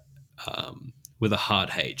 yeah. With a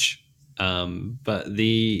hard H. But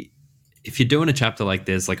if you're doing a chapter like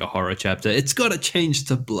this, like a horror chapter, it's got to change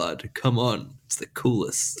to blood. Come on. It's the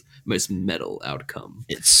coolest, most metal outcome.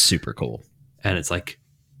 It's super cool. And it's like,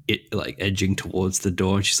 it like edging towards the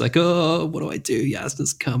door, and she's like, "Oh, what do I do?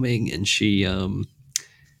 Yasna's coming," and she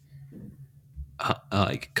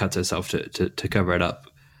like cuts herself to cover it up.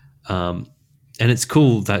 And it's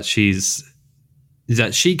cool that she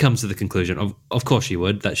comes to the conclusion of course she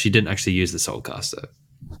would, that she didn't actually use the soulcaster,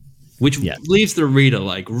 which leaves the reader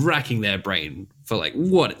like racking their brain for like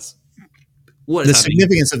what is the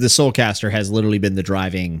significance of the soulcaster has literally been the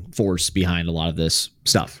driving force behind a lot of this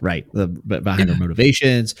stuff, right? Behind her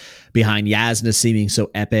motivations, behind Yasna seeming so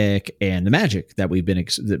epic, and the magic that we've been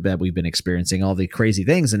experiencing, all the crazy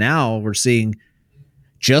things. And now we're seeing,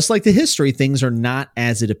 just like the history, things are not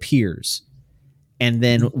as it appears. And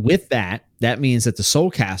then with that means that the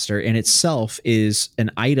soulcaster in itself is an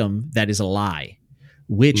item that is a lie,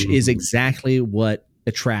 which is exactly what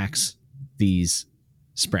attracts these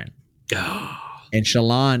Spren. And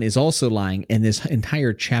Shallan is also lying, and this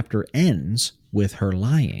entire chapter ends with her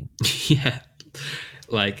lying. Yeah.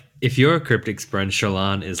 Like, if you're a cryptic Spren,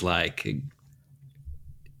 Shallan is like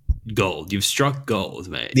gold. You've struck gold,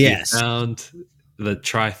 mate. Yes. You found the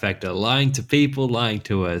trifecta: lying to people, lying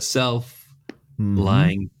to herself,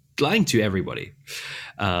 lying to everybody.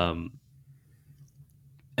 And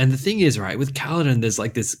the thing is, right, with Kaladin, there's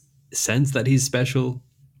like this sense that he's special.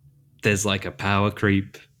 There's like a power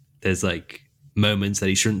creep. There's like moments that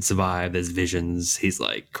he shouldn't survive. There's visions. He's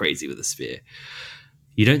like crazy with a spear.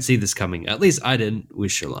 You don't see this coming. At least I didn't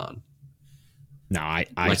with Shallan. No, I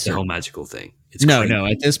like the whole magical thing. It's no. crazy.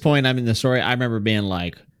 At this point, I'm in the story. I remember being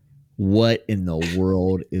like, "What in the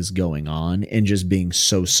world is going on?" And just being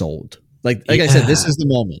so sold. Like I said, this is the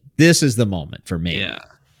moment. This is the moment for me. Yeah.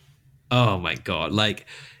 Oh my god. Like,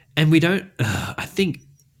 and we don't. I think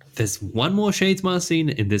there's one more Shadesmar scene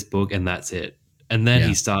in this book, and that's it. And then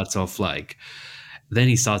he starts off Words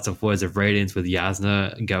of Radiance with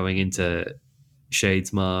Yasna going into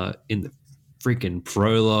Shadesmar in the freaking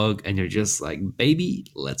prologue, and you're just like, baby,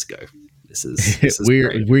 let's go. This is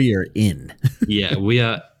great. We are in. Yeah, we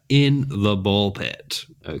are in the ball pit.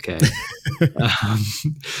 Okay.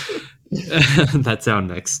 That's our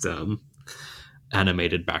next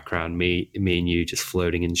animated background. Me and you just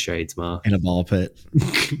floating in Shadesmar. In a ball pit.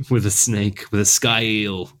 With a snake, with a sky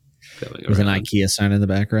eel going with around. An IKEA sign in the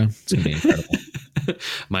background. It's going to be incredible.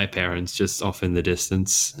 My parents just off in the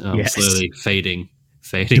distance, Yes. slowly fading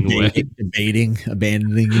away. Debating,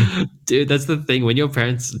 abandoning you. Dude, that's the thing. When your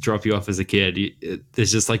parents drop you off as a kid,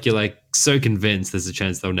 there's just like, you're like so convinced there's a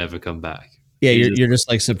chance they'll never come back. Yeah, you're just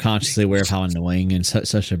like subconsciously aware of how annoying and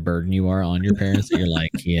such a burden you are on your parents that you're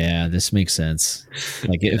like, yeah, this makes sense.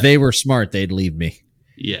 Like if they were smart, they'd leave me.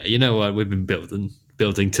 Yeah, you know what? We've been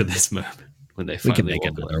building to this moment when they finally we can make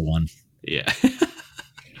another one. Yeah.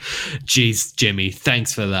 Jeez, Jimmy,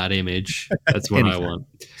 thanks for that image. That's what I want.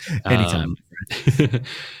 Anytime.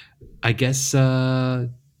 I guess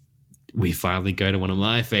we finally go to one of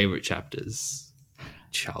my favorite chapters,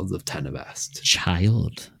 Child of Tanavast.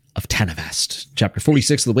 Child of Tanavast. Chapter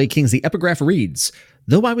 46 of The Way Kings. The epigraph reads,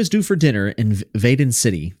 though I was due for dinner in Vaden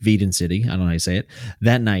City, I don't know how you say it,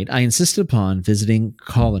 that night, I insisted upon visiting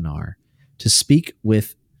Kolinar to speak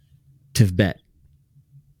with Tivbet.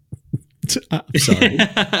 I'm sorry.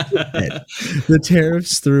 The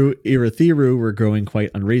tariffs through Irathiru were growing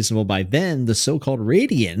quite unreasonable. By then, the so-called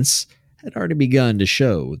Radiance had already begun to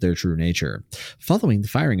show their true nature. Following the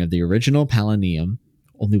firing of the original Palanium,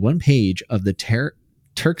 only one page of the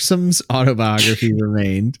Turksum's autobiography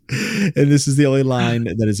remained, and this is the only line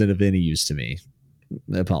that is of any use to me.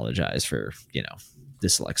 I apologize for,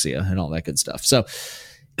 dyslexia and all that good stuff. So,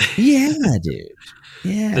 yeah, dude.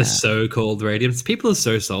 Yeah. The so-called Radiance. People are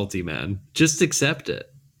so salty, man. Just accept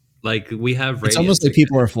it. Like, we have Radiance. It's almost like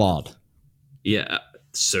people are flawed. Yeah.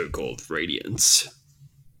 So-called Radiance.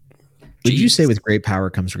 Would you say with great power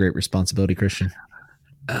comes great responsibility, Christian?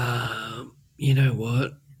 You know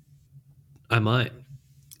what? I might.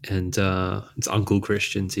 And it's Uncle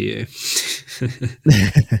Christian to you.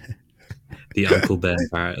 The Uncle Bear,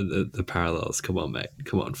 the parallels. Come on, mate.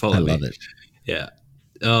 Come on, follow me. I love it. Yeah.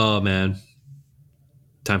 Oh, man.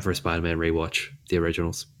 Time for a Spider-Man rewatch. The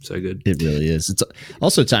originals. So good. It really is. It's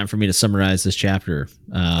also time for me to summarize this chapter.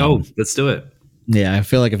 Let's do it. Yeah, I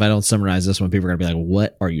feel like if I don't summarize this one, people are going to be like,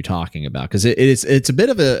 what are you talking about? Because it's a bit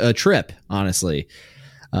of a trip, honestly.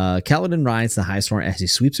 Kaladin rides the high storm as he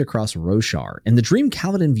sweeps across Roshar. In the dream,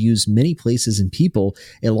 Kaladin views many places and people,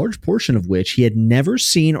 a large portion of which he had never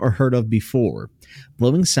seen or heard of before.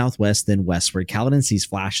 Blowing southwest, then westward, Kaladin sees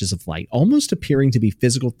flashes of light, almost appearing to be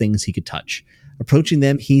physical things he could touch. Approaching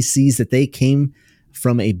them, he sees that they came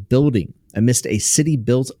from a building amidst a city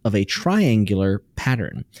built of a triangular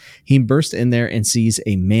pattern. He bursts in there and sees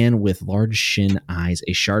a man with large shin eyes,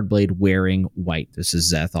 a shard blade wearing white. This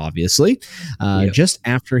is Zeth, obviously. Just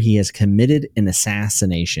after he has committed an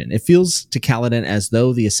assassination. It feels to Kaladin as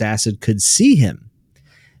though the assassin could see him.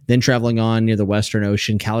 Then traveling on near the Western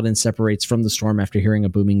Ocean, Kaladin separates from the storm after hearing a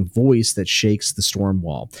booming voice that shakes the storm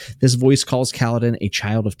wall. This voice calls Kaladin a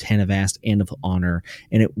child of Tanavast and of honor,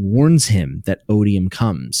 and it warns him that odium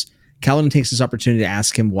comes. Kaladin takes this opportunity to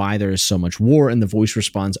ask him why there is so much war, and the voice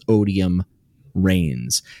responds, odium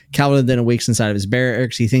reigns. Kaladin then awakes inside of his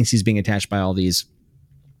barracks. He thinks he's being attacked by all these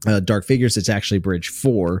dark figures. It's actually Bridge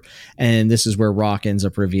 4, and this is where Rock ends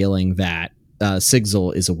up revealing that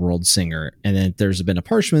Sigzil is a world singer, and then there's been a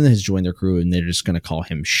parchment that has joined their crew, and they're just going to call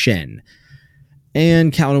him Shen.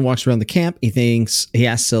 And Kaladin walks around the camp. He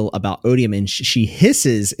asks Syl about odium, and she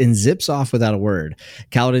hisses and zips off without a word.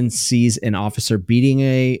 Kaladin sees an officer beating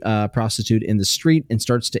a prostitute in the street and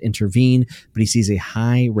starts to intervene, but he sees a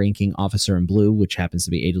high-ranking officer in blue, which happens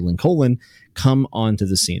to be Adolin Colin, come onto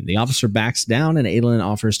the scene. The officer backs down, and Adolin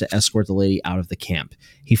offers to escort the lady out of the camp.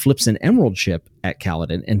 He flips an emerald chip at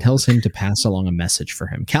Kaladin and tells him to pass along a message for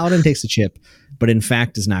him. Kaladin takes the chip, but in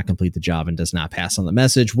fact does not complete the job and does not pass on the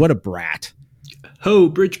message. What a brat. Oh,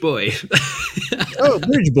 Bridge Boy. Oh,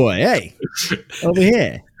 Bridge Boy. Hey, over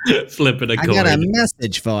here. Flipping a coin. I got a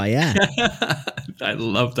message for you. I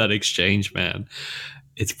love that exchange, man.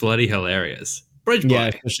 It's bloody hilarious. Bridge Boy. Yeah,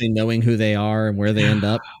 especially knowing who they are and where they end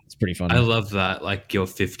up. It's pretty funny. I love that. Like your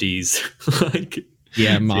 50s. Mobster.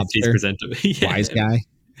 50s presenter. Yeah. Wise guy.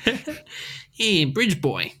 Hey, Bridge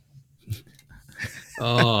Boy.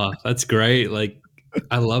 Oh, that's great. Like,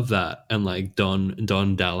 I love that. And like Don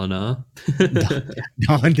Dalinar.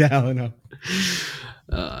 Don Dalinar.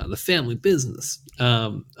 The family business.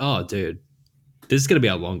 Oh, dude. This is going to be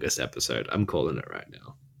our longest episode. I'm calling it right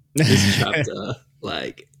now. This chapter,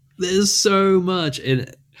 like, there's so much.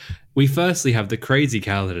 And we firstly have the crazy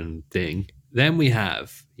Kaladin thing. Then we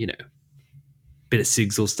have, bit of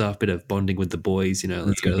Sigil stuff, bit of bonding with the boys,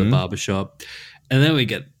 let's go to the barbershop. And then we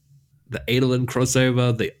get the Adolin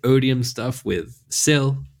crossover, the Odium stuff with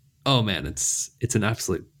Syl. Oh man, it's an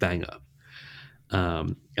absolute banger.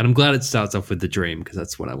 And I'm glad it starts off with the dream because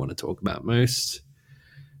that's what I want to talk about most.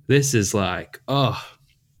 This is like, one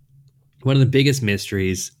of the biggest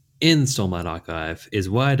mysteries in the Stormlight Archive is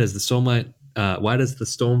why does the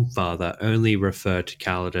Stormfather only refer to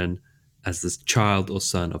Kaladin as the child or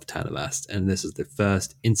son of Tanavast? And this is the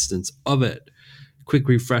first instance of it. Quick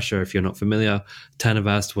refresher if you're not familiar,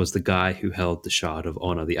 Tanavast was the guy who held the Shard of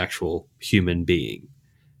Honor, the actual human being.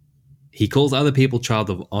 He calls other people Child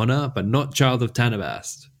of Honor, but not Child of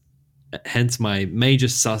Tanavast. Hence my major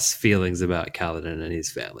sus feelings about Kaladin and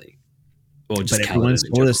his family. Or just but everyone's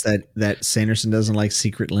told us that Sanderson doesn't like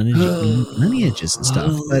secret lineages and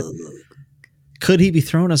stuff. But could he be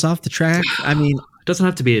throwing us off the track? I mean, it doesn't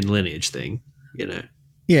have to be a lineage thing, Yeah,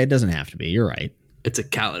 it doesn't have to be. You're right. It's a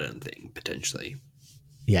Kaladin thing, potentially.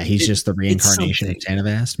 Yeah, he's just the reincarnation of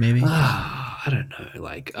Tanavast, maybe? I don't know.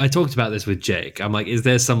 Like, I talked about this with Jake. I'm like, is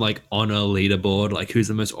there some, like, honor leaderboard? Like, who's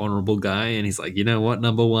the most honorable guy? And he's like, you know what,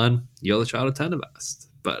 number one? You're the child of Tanavast.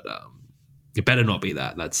 But it better not be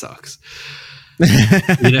that. That sucks.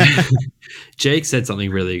 Jake said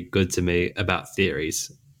something really good to me about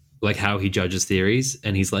theories, like how he judges theories.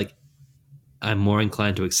 And he's like, I'm more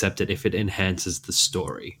inclined to accept it if it enhances the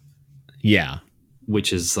story. Yeah.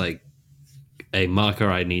 Which is, like, a marker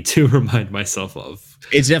I need to remind myself of.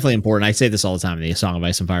 It's definitely important. I say this all the time in the Song of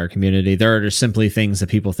Ice and Fire community. There are just simply things that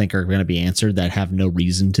people think are going to be answered that have no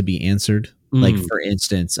reason to be answered. Like, for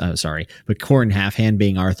instance, but Corrin Halfhand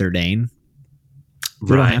being Arthur Dane.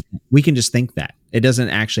 Right. We can just think that. It doesn't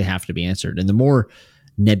actually have to be answered. And the more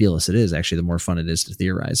nebulous it is, actually, the more fun it is to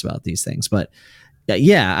theorize about these things. But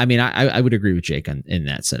yeah, I mean, I would agree with Jake in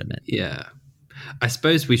that sentiment. Yeah. I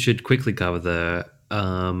suppose we should quickly cover the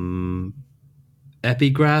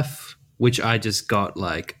epigraph, which I just got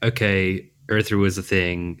like, okay, Earthru was a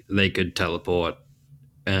thing, they could teleport,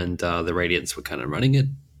 and the Radiants were kind of running it.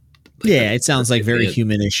 Like, yeah, it sounds like very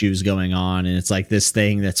human issues going on, and it's like this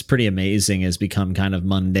thing that's pretty amazing has become kind of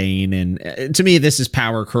mundane, and to me, this is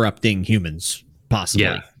power corrupting humans,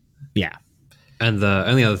 possibly. Yeah. And the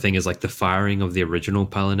only other thing is like the firing of the original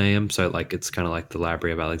Palanaeum, so like it's kind of like the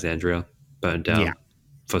Library of Alexandria burned down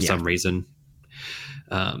for some reason.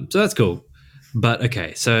 So that's cool. But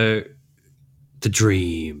okay, so the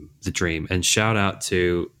dream, and shout out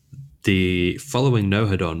to the following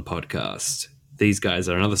Nohadon podcast. These guys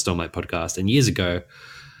are another Stormlight podcast, and years ago,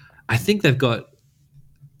 I think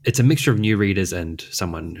it's a mixture of new readers and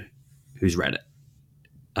someone who's read it.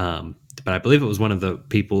 But I believe it was one of the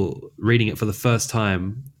people reading it for the first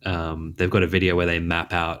time. They've got a video where they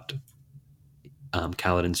map out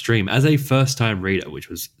Kaladin's dream as a first-time reader, which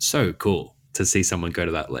was so cool to see someone go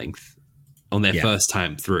to that length on their first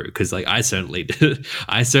time through. Because like I certainly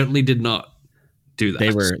did not do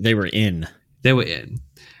that. They were in.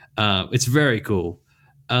 It's very cool,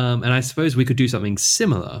 and I suppose we could do something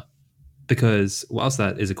similar because whilst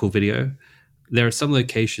that is a cool video, there are some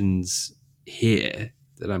locations here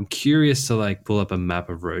that I'm curious to like pull up a map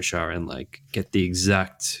of Roshar and like get the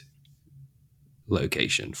exact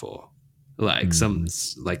location for. Like some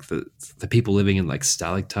like the people living in like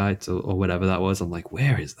stalactites or whatever that was. I'm like,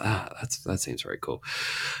 where is that? That seems very cool.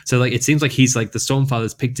 So like it seems like he's like the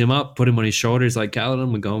Stormfather's picked him up, put him on his shoulders, like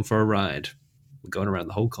Kaladin, we're going for a ride. We're going around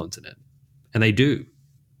the whole continent. And they do.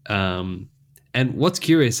 And what's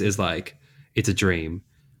curious is like it's a dream,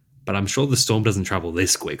 but I'm sure the storm doesn't travel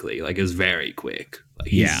this quickly. Like it was very quick. Like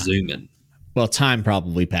he's zooming. Well, time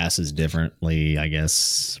probably passes differently, I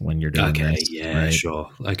guess, when you're doing this. Yeah, right? Sure.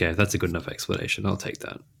 Okay, that's a good enough explanation. I'll take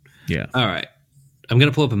that. Yeah. All right. I'm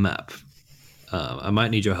going to pull up a map. I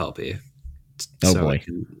might need your help here. Oh, boy.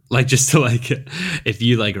 Just to like, if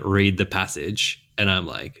you like read the passage and I'm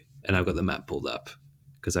like, and I've got the map pulled up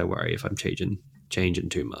because I worry if I'm changing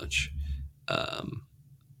too much,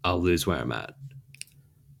 I'll lose where I'm at.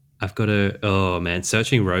 I've got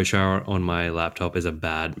searching Roshar on my laptop is a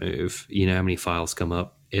bad move. You know how many files come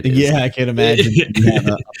up? It is. Yeah, I can imagine. You have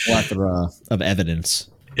a plethora of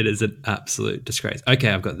evidence. It is an absolute disgrace.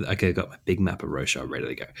 Okay, I've got my big map of Roshar ready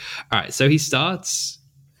to go. All right, so he starts.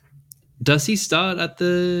 Does he start at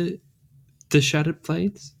the Shattered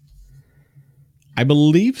Plains? I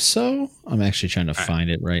believe so. I'm actually trying to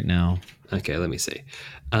find it right now. Okay, let me see.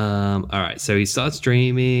 All right, so he starts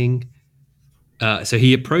dreaming. So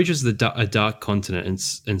he approaches a dark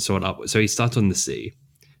continent and sought upward. So he starts on the sea.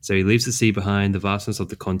 So he leaves the sea behind. The vastness of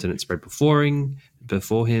the continent spread before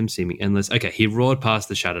him, seeming endless. Okay, he roared past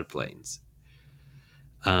the shattered plains.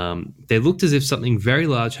 They looked as if something very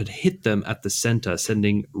large had hit them at the center,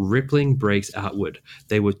 sending rippling breaks outward.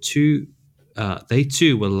 They too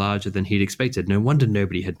were larger than he'd expected. No wonder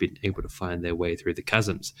nobody had been able to find their way through the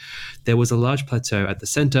chasms. There was a large plateau at the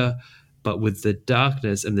center, but with the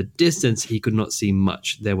darkness and the distance, he could not see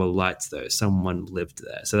much. There were lights, though. Someone lived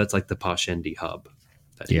there. So that's like the Parshendi hub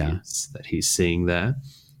that he's seeing there.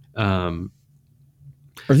 Are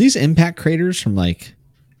these impact craters from like...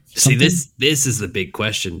 See, this is the big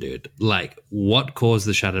question, dude. Like, what caused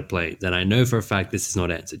the shattered plains? And I know for a fact this is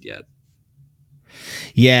not answered yet.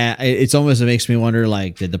 Yeah, it makes me wonder,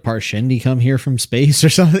 like, did the Parshendi come here from space or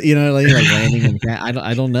something? You know, like landing in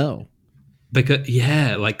I don't know.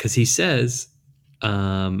 Because he says,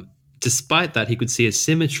 despite that, he could see a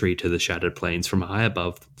symmetry to the shattered plains from high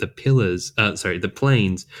above. The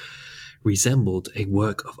plains resembled a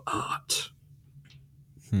work of art.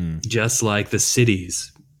 Just like the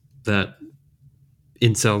cities that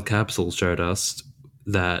Incel Capsule showed us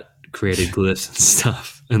that created glyphs and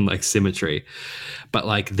stuff and like symmetry. But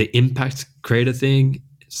like the impact crater thing,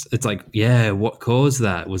 it's like, yeah, what caused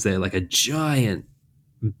that? Was there like a giant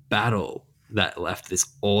battle that left this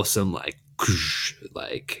awesome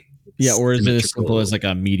yeah, or is it as simple as like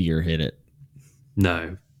a meteor hit it?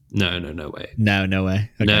 No way. No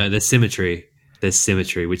way. Okay. No, there's symmetry,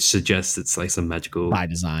 which suggests it's like some magical by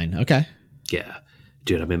design. Okay. Yeah.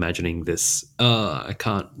 Dude, I'm imagining this. I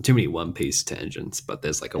can't. Too many One Piece tangents, but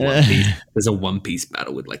there's like a One Piece. There's a One Piece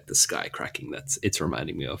battle with like the sky cracking. It's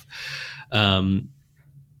reminding me of.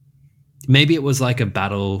 Maybe it was like a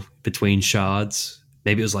battle between shards.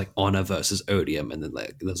 Maybe it was like Honor versus Odium, and then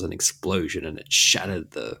like there was an explosion and it shattered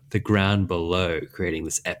the ground below, creating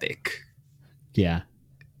this epic. Yeah.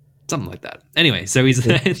 Something like that. Anyway, so he's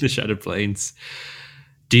in the Shattered Plains.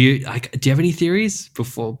 Do you have any theories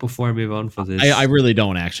before I move on for this? I really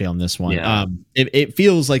don't actually on this one. Yeah. It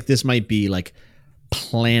feels like this might be like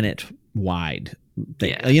planet wide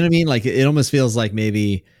thing. Yeah. You know what I mean? Like it almost feels like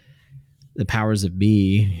maybe the powers that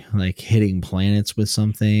be like hitting planets with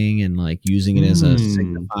something and like using it as a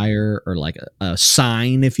signifier or like a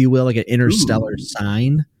sign, if you will, like an interstellar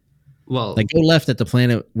sign. Well, like go left at the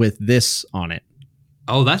planet with this on it.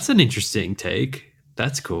 Oh, that's an interesting take.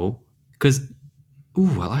 That's cool. Because I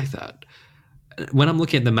like that. When I'm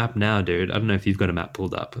looking at the map now, dude, I don't know if you've got a map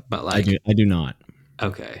pulled up, but like I do not.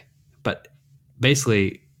 Okay. But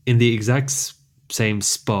basically in the exact same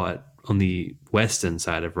spot on the western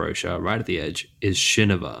side of Rosha, right at the edge, is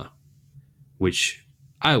Shinova, which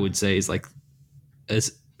I would say is like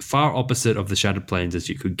as far opposite of the Shattered Plains as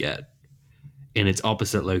you could get in its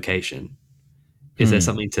opposite location. Is there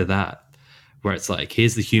something to that where it's like,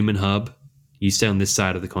 here's the human hub, you stay on this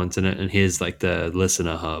side of the continent, and here's like the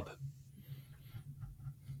listener hub?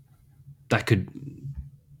 That could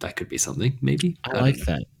be something, maybe. I like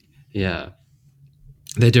that. Yeah.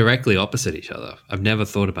 They're directly opposite each other. I've never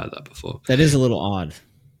thought about that before. That is a little odd.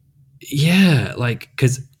 Yeah, like,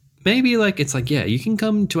 because maybe like it's like, yeah, you can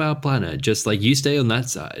come to our planet, just like you stay on that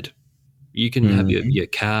side. You can have your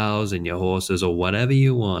cows and your horses or whatever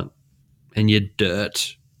you want, and your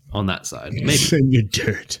dirt on that side. Maybe send your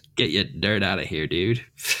dirt. Get your dirt out of here, dude.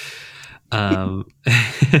 So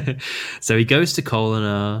he goes to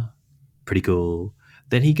Kolina. Pretty cool.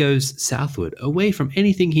 Then he goes southward, away from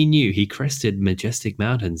anything he knew. He crested majestic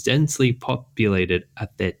mountains, densely populated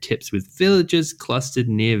at their tips with villages clustered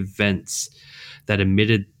near vents that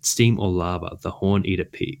emitted steam or lava, the Horn Eater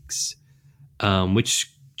Peaks,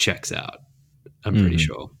 which checks out, I'm pretty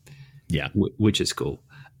sure. Yeah. Which is cool.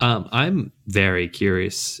 I'm very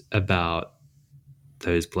curious about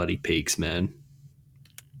those bloody peaks, man.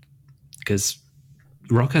 Because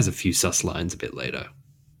Rock has a few sus lines a bit later.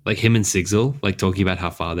 Like him and Sigzil, like talking about how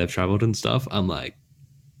far they've traveled and stuff. I'm like,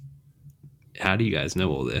 how do you guys know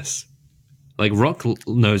all this? Like Rock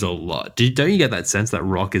knows a lot. Don't you get that sense that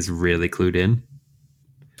Rock is really clued in?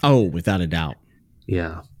 Oh, without a doubt.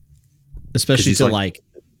 Yeah. Especially to like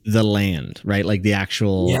the land, right? Like the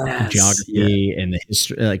actual geography and the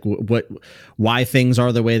history, like why things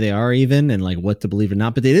are the way they are even, and like what to believe or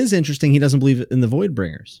not. But it is interesting. He doesn't believe in the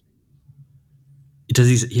Voidbringers. Does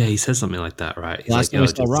he? Yeah, he says something like that, right? He's Last time we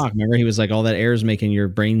saw Rock, remember he was like, all that air is making your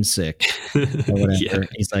brain sick or whatever. Yeah.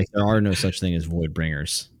 He's like, there are no such thing as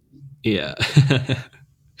Voidbringers. Yeah.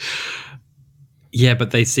 Yeah,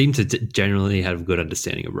 but they seem to generally have a good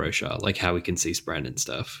understanding of Rosha, like how we can see Spren and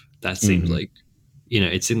stuff. That seems like,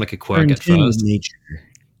 it seemed like a quirk at first. Nature.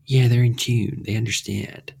 Yeah, they're in tune. They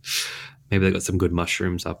understand. Maybe they got some good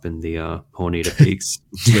mushrooms up in the Hornita Peaks.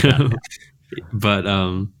 Without a doubt. But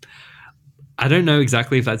I don't know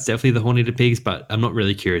exactly if that's definitely the Hornita Peaks, but I'm not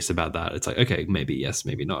really curious about that. It's like, okay, maybe yes,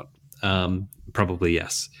 maybe not. Probably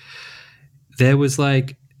yes. There was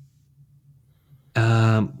like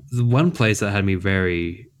the one place that had me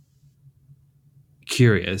very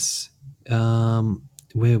curious.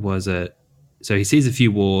 Where was it? So he sees a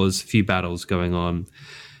few wars, a few battles going on.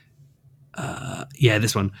 Yeah,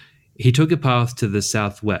 this one. He took a path to the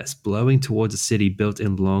southwest, blowing towards a city built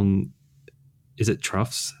in long. Is it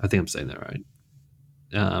troughs? I think I'm saying that right.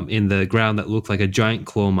 In the ground that looked like a giant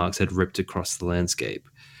claw marks had ripped across the landscape.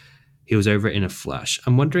 He was over it in a flash.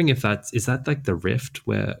 I'm wondering if is that like the rift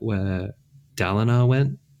where Dalinar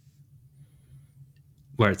went,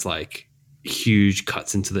 where it's like huge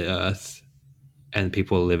cuts into the earth, and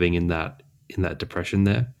people are living in that depression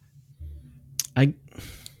there. I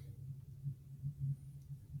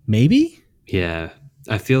maybe. Yeah,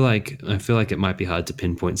 I feel like it might be hard to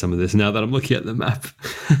pinpoint some of this now that I'm looking at the map.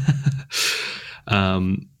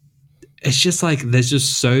 It's just like there's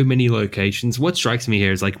just so many locations. What strikes me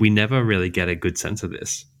here is like we never really get a good sense of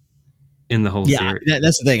this in the whole Yeah, series.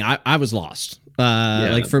 that's the thing. I was lost.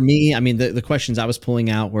 Yeah. Like for me, I mean, the questions I was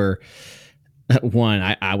pulling out were one.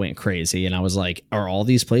 I went crazy and I was like, "Are all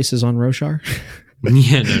these places on Roshar?"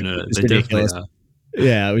 Yeah, no, It's they ridiculous. definitely are.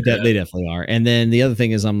 Yeah, Yeah. they definitely are. And then the other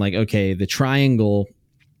thing is, I'm like, okay, the triangle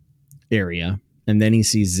area, and then he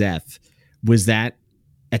sees Zeth. Was that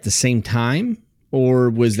at the same time, or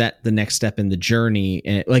was that the next step in the journey?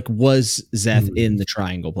 And like, was Zeth in the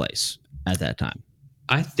triangle place at that time?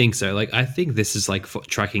 I think so. Like, I think this is like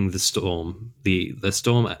tracking the storm, the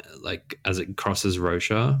storm, like as it crosses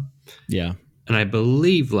Roshar. Yeah. And I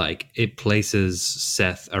believe like it places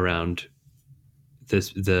Seth around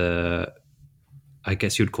the I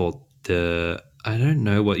guess you'd call I don't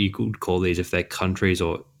know what you could call these, if they're countries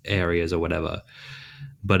or areas or whatever,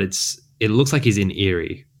 but it looks like he's in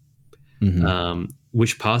Erie,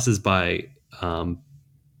 which passes by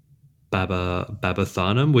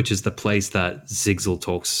Babathanum, which is the place that Zigzal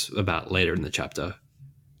talks about later in the chapter,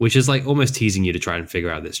 which is like almost teasing you to try and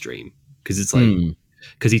figure out this dream, because it's like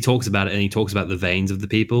because he talks about it and he talks about the veins of the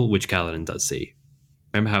people, which Kaladin does see.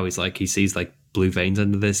 Remember how he sees like blue veins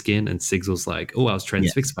under their skin, and Sigzal's like, oh, I was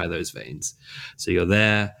transfixed by those veins. So you're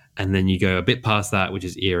there, and then you go a bit past that, which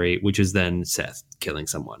is Eerie, which is then Seth killing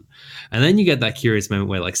someone. And then you get that curious moment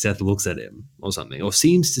where like Seth looks at him or something, or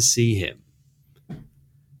seems to see him.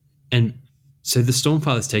 And so the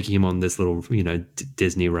Stormfather's taking him on this little,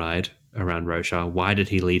 Disney ride around Roshar. Why did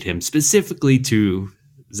he lead him specifically to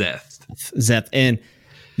Zeth? And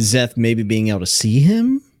Zeth maybe being able to see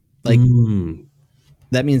him? Like,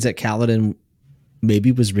 that means that Kaladin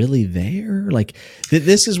maybe was really there. Like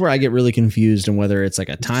this is where I get really confused on whether it's like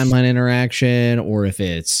a timeline interaction or if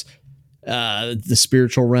it's the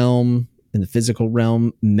spiritual realm and the physical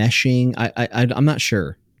realm meshing. I'm not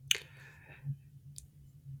sure.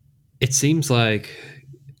 It seems like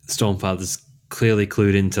Stormfather's clearly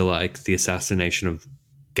clued into like the assassination of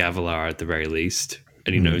Gavilar at the very least,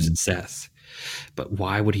 and he knows it's Seth. But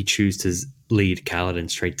why would he choose to lead Kaladin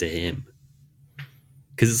straight to him?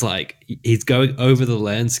 Because it's like he's going over the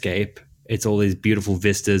landscape. It's all these beautiful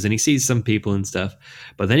vistas, and he sees some people and stuff.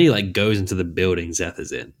 But then he like goes into the building Zeth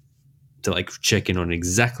is in to like check in on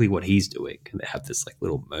exactly what he's doing, and they have this like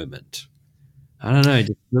little moment. I don't know. It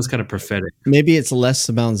feels kind of prophetic. Maybe it's less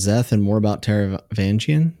about Zeth and more about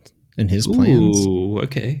Taravangian and his plans. Ooh,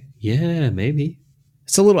 okay. Yeah, maybe.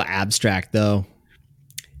 It's a little abstract, though.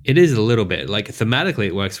 It is a little bit. Like, thematically,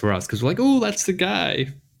 it works for us because we're like, oh, that's the guy.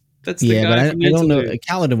 That's the guy. But I don't know.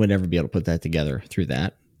 Kaladin would never be able to put that together through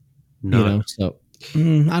that. No. So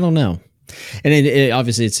I don't know. And it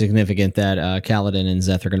obviously it's significant that Kaladin and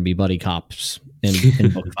Zeth are going to be buddy cops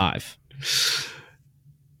in book 5.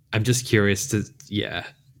 I'm just curious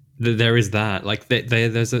there is that. Like,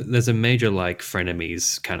 there's a major like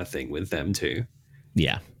frenemies kind of thing with them too.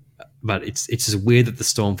 Yeah, but it's just weird that the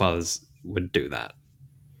Stormfathers would do that.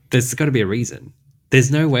 There's got to be a reason.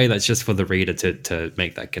 There's no way that's just for the reader to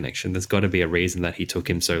make that connection. There's got to be a reason that he took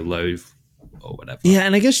him so low or whatever. Yeah,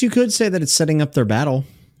 and I guess you could say that it's setting up their battle.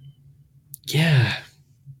 Yeah.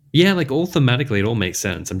 Yeah, like all thematically, it all makes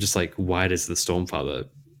sense. I'm just like, why does the Stormfather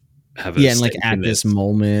have a and like at this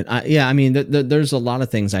moment? I mean, there's a lot of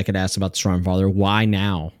things I could ask about the Stormfather. Why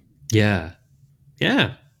now? Yeah.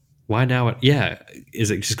 Yeah. Why now? Yeah. Is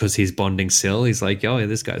it just because he's bonding Syl? He's like, oh, yeah,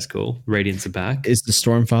 this guy's cool. Radiants are back. Is the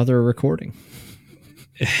Stormfather a recording?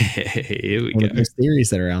 Here we One go. of those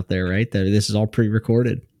theories that are out there, right? That this is all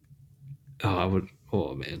pre-recorded. Oh,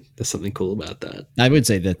 man, there's something cool about that. I would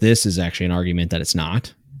say that this is actually an argument that it's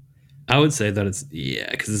not. I would say that it's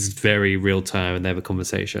because it's very real time and they have a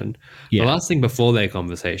conversation. The Yeah. last thing before their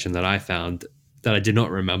conversation that I found that I did not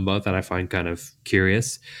remember that I find kind of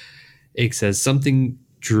curious, it says something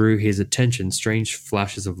drew his attention, strange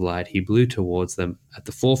flashes of light. He blew towards them at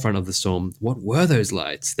the forefront of the storm. What were those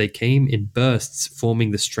lights? They came in bursts,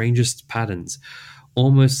 forming the strangest patterns,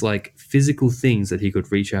 almost like physical things that he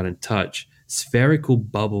could reach out and touch, spherical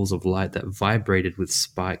bubbles of light that vibrated with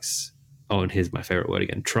spikes. Oh, and here's my favorite word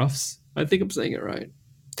again, troughs. I think I'm saying it right.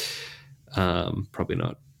 Probably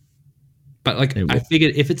not. But like, I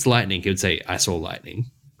figured if it's lightning, he would say, "I saw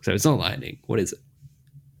lightning." So it's not lightning. What is it?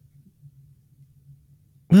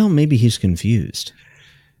 Well, maybe he's confused.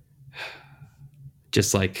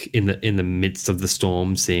 Just like in the midst of the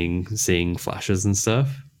storm, seeing flashes and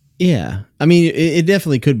stuff. Yeah. I mean, it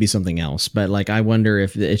definitely could be something else, but like, I wonder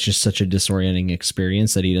if it's just such a disorienting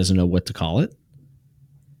experience that he doesn't know what to call it.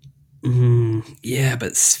 Yeah,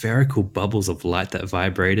 but spherical bubbles of light that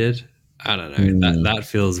vibrated. I don't know. That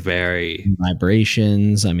feels very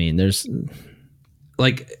vibrations. I mean, there's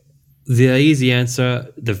like the easy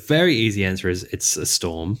answer. The very easy answer is it's a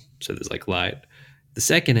storm. So there's like light. The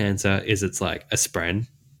second answer is it's like a spren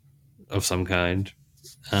of some kind.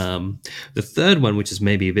 The third one, which is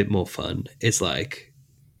maybe a bit more fun, is like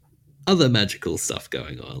other magical stuff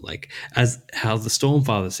going on, like as how the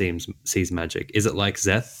Stormfather sees magic. Is it like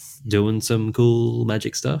Zeth doing some cool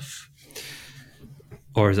magic stuff,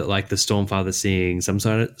 or is it like the Stormfather seeing some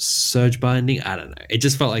sort of surge binding? I don't know. It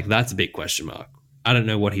just felt like that's a big question mark. I don't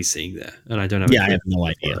know what he's seeing there, and I don't know. Yeah, I have no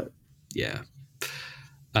idea. Yeah,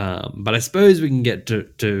 but I suppose we can get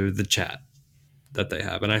to the chat that they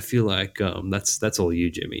have, and I feel like that's all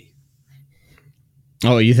you, Jimmy.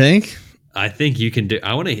 Oh, you think? I think you can do.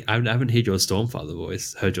 I haven't heard your Stormfather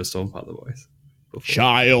voice. Before.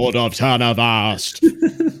 Child of Tanavast,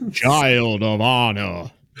 child of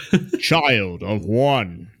honor, child of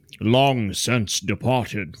one, long since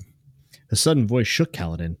departed. A sudden voice shook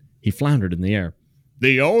Kaladin. He floundered in the air.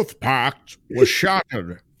 The oath pact was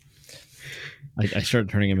shattered. I started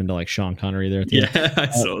turning him into like Sean Connery there at the end. I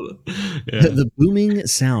saw that. Yeah. The booming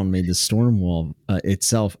sound made the storm wall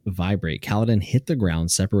itself vibrate. Kaladin hit the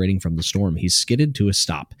ground, separating from the storm. He skidded to a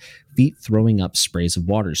stop, feet throwing up sprays of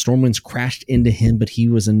water. Storm winds crashed into him, but he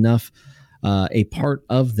was enough a part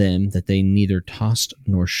of them that they neither tossed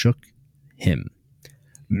nor shook him.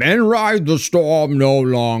 Men ride the storm no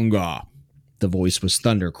longer. The voice was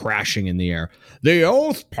thunder crashing in the air. The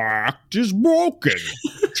oath pact is broken,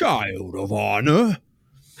 child of honor.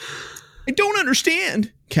 I don't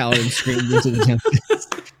understand, Kaladin screamed into the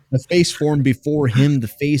tempest. A face formed before him, the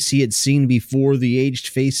face he had seen before, the aged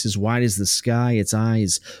face as wide as the sky, its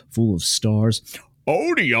eyes full of stars.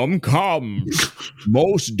 Odium comes,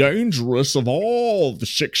 most dangerous of all the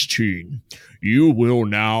 16. You will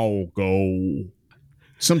now go.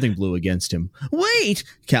 Something blew against him. Wait,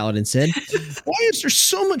 Kaladin said. Why is there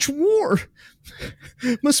so much war?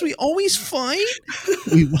 Must we always fight?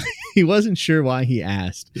 He wasn't sure why he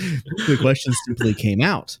asked. The question simply came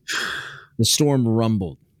out. The storm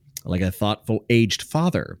rumbled like a thoughtful aged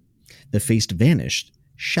father. The face vanished,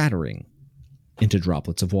 shattering into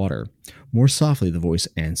droplets of water. More softly, the voice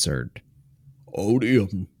answered.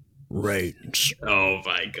 Odium reigns. Oh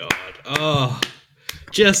my god. Oh,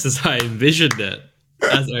 just as I envisioned it.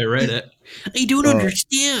 As I read it, I don't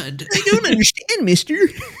understand. I don't understand, mister.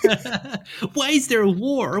 Why is there a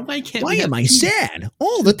war? Why am I sad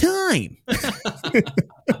all the time?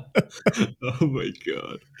 Oh my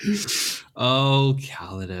god. Oh,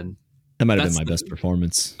 Kaladin. That might have been my best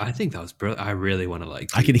performance. I think that was brilliant. I really want to like.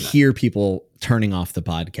 I could hear people turning off the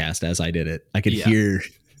podcast as I did it. I could hear.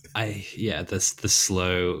 The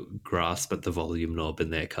slow grasp at the volume knob in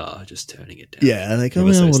their car, just turning it down. Yeah, like,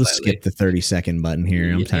 we'll just skip the 30-second button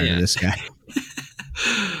here. I'm tired of this guy.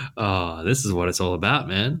 Oh, this is what it's all about,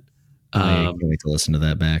 man. I can't wait to listen to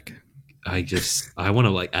that back. I want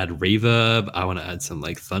to like add reverb. I want to add some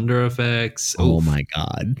like thunder effects. Oh my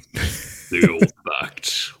god. The old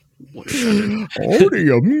fact.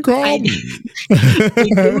 Odium comes. I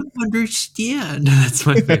don't understand. That's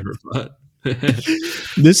my favorite part.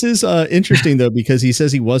 This is interesting though, because he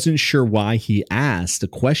says he wasn't sure why he asked. The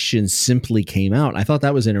question simply came out. I thought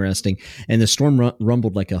that was interesting. And the storm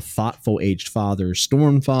rumbled like a thoughtful aged father.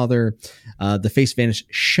 Stormfather, the face vanished,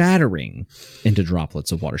 shattering into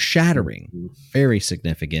droplets of water. Shattering, very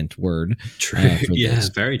significant word. True.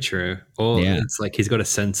 Very true. It's like he's got a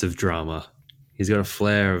sense of drama. He's got a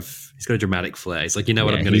flair of. He's got a dramatic flair. He's like, you know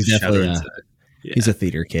what I'm going to shatter into. He's a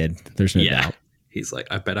theater kid. There's no doubt. He's like,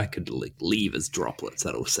 I bet I could like leave as droplets.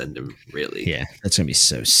 That'll send him really. Yeah, that's gonna be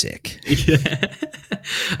so sick. Yeah.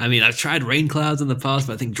 I mean, I've tried rain clouds in the past,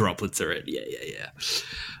 but I think droplets are it. Yeah.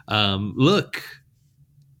 Look,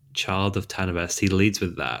 child of Tanavast. He leads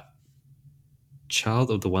with that.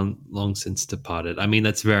 Child of the one long since departed. I mean,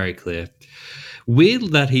 that's very clear.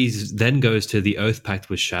 Weird that he's then goes to the oath pact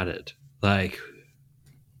was shattered. Like,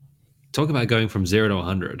 talk about going from 0 to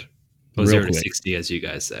 100 or Real 0 to quick. 60, as you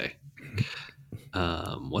guys say.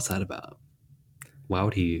 What's that about? Why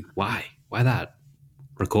would he? Why that?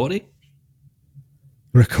 Recording?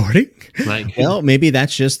 Like, Well, maybe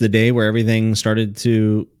that's just the day where everything started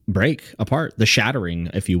to break apart, the shattering,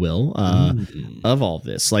 if you will, of all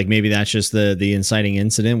this. Like maybe that's just the inciting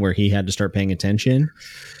incident where he had to start paying attention.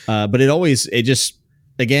 But it just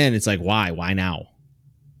again, it's like why now?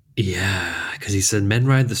 yeah, because he said, "Men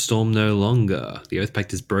ride the storm no longer. The oath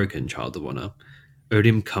pact is broken, child of honor.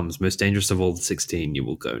 Odium comes, most dangerous of all the 16. You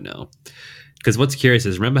will go now." Because what's curious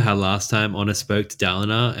is, remember how last time Honor spoke to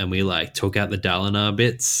Dalinar and we like took out the Dalinar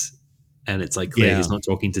bits, and it's like clear he's not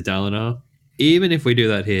talking to Dalinar. Even if we do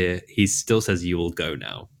that here, he still says, "You will go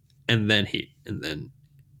now," and then he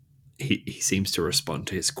seems to respond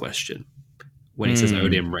to his question when he says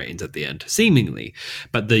Odium reigns at the end, seemingly.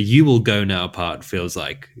 But the "you will go now" part feels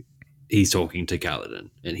like he's talking to Kaladin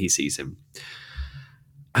and he sees him.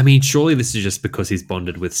 I mean, surely this is just because he's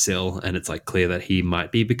bonded with Syl and it's like clear that he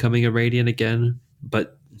might be becoming a Radiant again.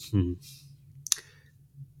 But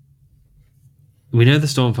we know the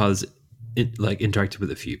Stormfather's interacted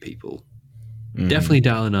with a few people. Definitely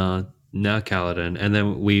Dalinar, now Kaladin, and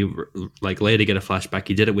then we like later get a flashback.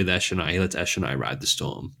 He did it with Eshonai. He lets Eshonai ride the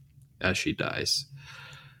storm as she dies.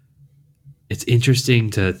 It's interesting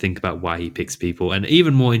to think about why he picks people, and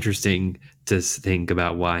even more interesting to think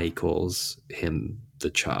about why he calls him the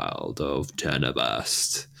child of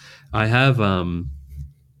Tanavast. I have,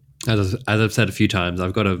 as I've said a few times,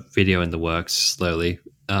 I've got a video in the works slowly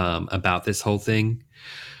about this whole thing.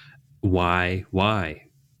 Why?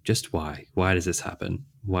 Just why? Why does this happen?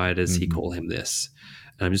 Why does he call him this?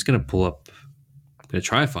 And I'm just going to pull up, I'm going to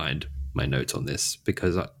try to find my notes on this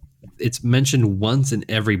because it's mentioned once in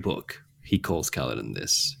every book. He calls Kaladin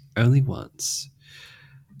this. Only once.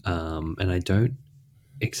 And I don't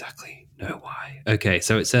exactly know why. Okay,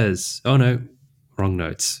 so it says, oh no, wrong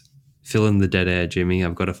notes. Fill in the dead air, Jimmy.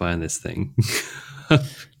 I've got to find this thing.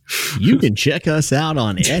 You can check us out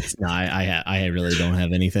on X. No, I really don't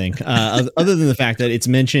have anything other than the fact that it's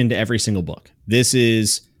mentioned every single book. This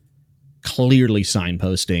is clearly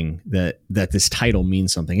signposting that this title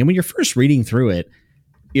means something. And when you're first reading through it,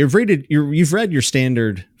 you've read your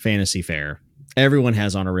standard fantasy fare. Everyone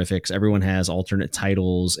has honorifics. Everyone has alternate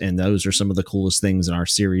titles. And those are some of the coolest things in our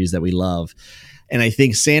series that we love. And I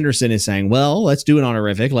think Sanderson is saying, well, let's do an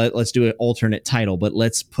honorific. Let's do an alternate title, but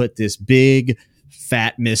let's put this big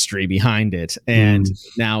fat mystery behind it, and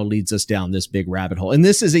now leads us down this big rabbit hole. And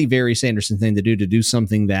this is a very Sanderson thing to do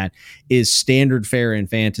something that is standard fare in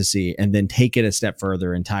fantasy and then take it a step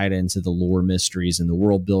further and tie it into the lore mysteries and the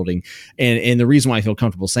world building. And the reason why I feel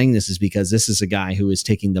comfortable saying this is because this is a guy who is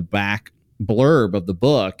taking the back blurb of the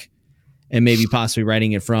book and maybe possibly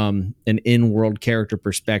writing it from an in-world character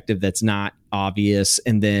perspective that's not obvious,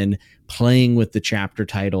 and then playing with the chapter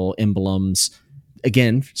title emblems,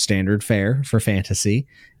 again, standard fare for fantasy,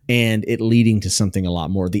 and it leading to something a lot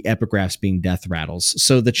more, the epigraphs being death rattles.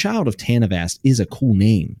 So the Child of Tanavast is a cool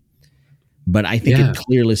name, but I think it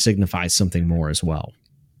clearly signifies something more as well.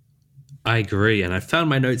 I agree, and I found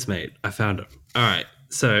my notes, mate. I found them. All right,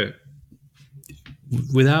 so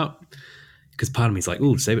because part of me is like,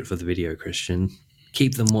 oh, save it for the video, Christian.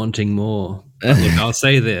 Keep them wanting more. But look, I'll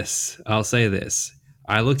say this.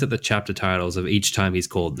 I looked at the chapter titles of each time he's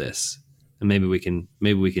called this. And maybe we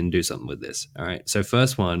can do something with this. All right. So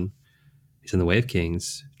first one, he's in the Way of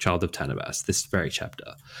Kings, Child of Tanavast, this very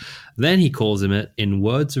chapter. Then he calls him it in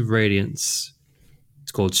Words of Radiance.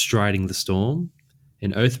 It's called Striding the Storm.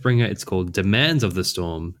 In Oathbringer, it's called Demands of the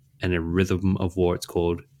Storm. And in Rhythm of War, it's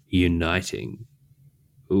called Uniting.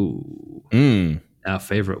 Ooh. Our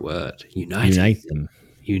favorite word. Uniting.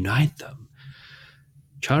 Unite them.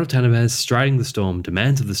 Child of Tanavast, Striding the Storm,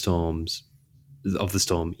 Demands of the Storm,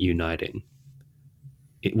 uniting.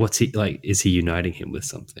 What's he like? Is he uniting him with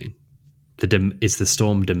something? Is the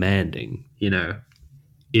storm demanding?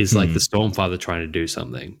 Is like the Stormfather trying to do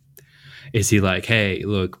something? Is he like, hey,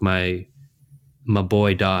 look, my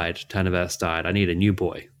boy died, Tanavast died. I need a new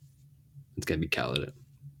boy. It's gonna be Kaladin.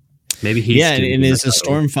 Maybe he's and is the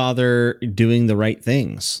Stormfather doing the right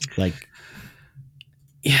things? Like,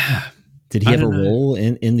 did he have a role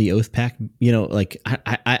in the Oath Pact?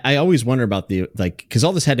 I always wonder about because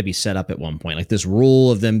all this had to be set up at one point, like this rule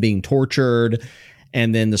of them being tortured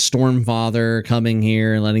and then the Stormfather coming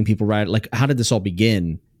here and letting people ride. Like, how did this all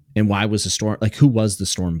begin? And why was the storm? Like, who was the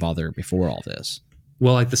Stormfather before all this?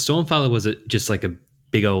 Well, like the Stormfather was just like a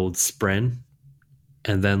big old spren.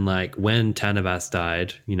 And then, like, when Tanavast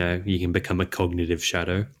died, you know, you can become a cognitive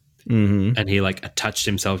shadow. Mm-hmm. And he, like, attached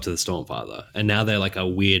himself to the Stormfather. And now they're, like, a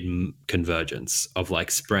weird convergence of, like,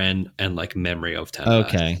 Spren and, like, memory of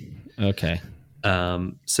Tanavast. Okay.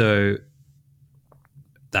 So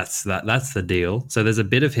that's the deal. So there's a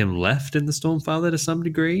bit of him left in the Stormfather to some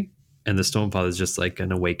degree. And the Stormfather is just, like,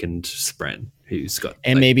 an awakened Spren who's got...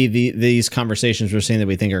 And like, maybe these conversations we're saying that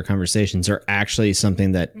we think are conversations are actually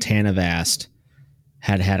something that Tanavast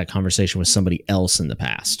had a conversation with somebody else in the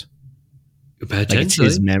past. Potentially.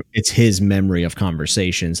 Like it's his memory of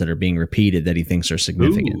conversations that are being repeated that he thinks are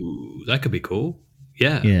significant. Ooh, that could be cool.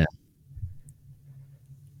 Yeah. Yeah.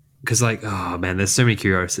 Because, like, oh man, there's so many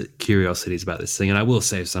curiosities about this thing, and I will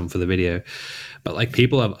save some for the video. But, like,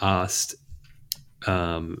 people have asked,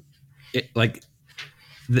 literally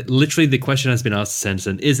the question has been asked to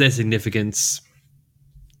Sanderson: is there significance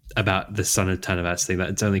about the Son of Tanavast thing that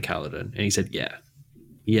it's only Kaladin? And he said,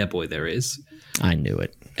 yeah, boy, there is. I knew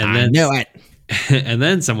it. I knew it. And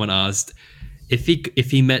then someone asked if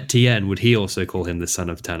he met Tien, would he also call him the Son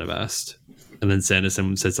of Tanavast? And then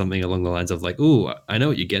Sanderson said something along the lines of, like, "Ooh, I know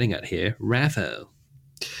what you're getting at here, Raphael."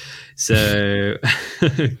 So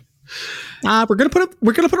we're gonna put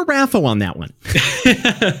a Raphael on that one.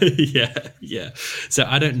 yeah. So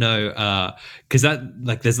I don't know, because that,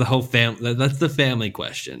 like, there's the whole family. That's the family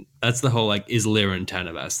question. That's the whole, like, is Lyra and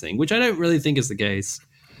Tanavast thing, which I don't really think is the case.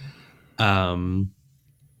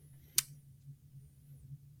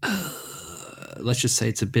 Let's just say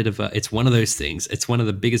it's one of those things. It's one of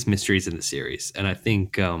the biggest mysteries in the series, and I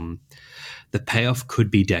think the payoff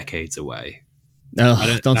could be decades away.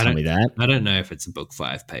 Oh, don't tell me that. I don't know if it's a book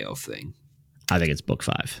 5 payoff thing. I think it's book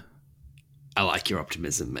 5. I like your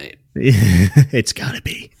optimism, mate. It's gotta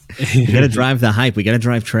be. We gotta drive the hype. We gotta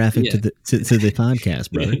drive traffic to the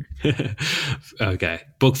podcast, brother. Okay,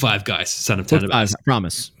 book 5, guys. Son of book Tanavast. 5.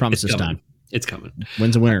 Promise this time. It's coming.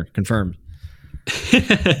 When's a winner? Confirmed.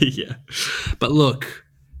 Yeah, but look,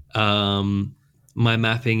 my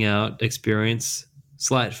mapping out experience,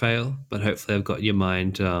 slight fail, but hopefully I've got your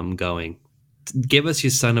mind going. Give us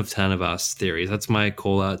your Son of Tanavast theories. That's my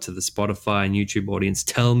call out to the Spotify and YouTube audience.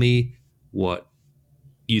 Tell me what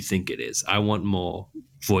you think it is. I want more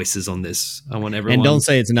voices on this. I want everyone. And don't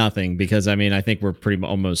say it's nothing, because I mean, I think we're pretty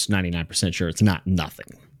almost 99% sure it's not nothing.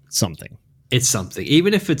 Something. It's something.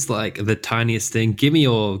 Even if it's like the tiniest thing, give me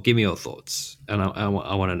your thoughts, and I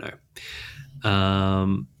want to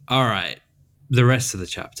know. All right, the rest of the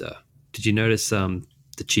chapter. Did you notice the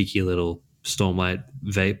cheeky little Stormlight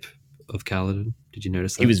vape of Kaladin? Did you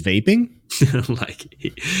notice that? He was vaping? Like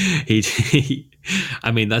he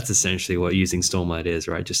I mean, that's essentially what using Stormlight is,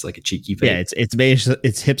 right? Just like a cheeky vape. Yeah, it's basically,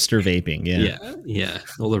 it's hipster vaping. Yeah.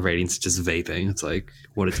 All the ratings are just vaping. It's like,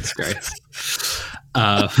 what a disgrace.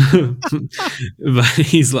 But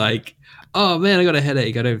he's like, "Oh man, I got a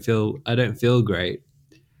headache. I don't feel great."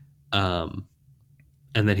 And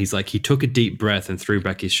then he's like, he took a deep breath and threw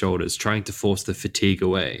back his shoulders, trying to force the fatigue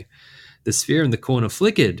away. The sphere in the corner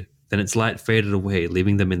flickered. Then its light faded away,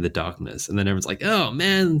 leaving them in the darkness. And then everyone's like, "Oh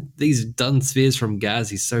man, these dun spheres from Gaz,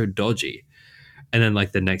 he's so dodgy." And then,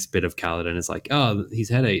 like, the next bit of Kaladin is like, "Oh, his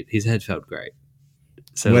head felt great."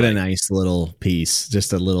 So what, like, a nice little piece.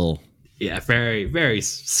 Just a little, yeah, very, very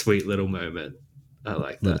sweet little moment. I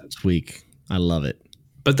like that tweak. I love it.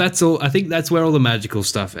 But that's all. I think that's where all the magical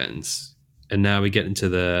stuff ends. And now we get into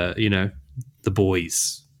the, the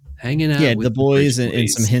boys hanging out. Yeah, with the boys and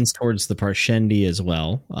some hints towards the Parshendi as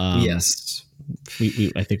well. Yes.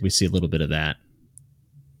 I think we see a little bit of that.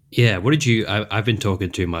 Yeah. What did you... I've been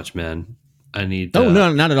talking too much, man. I need... Oh,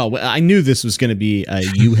 no, not at all. I knew this was going to be a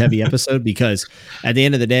you-heavy episode, because at the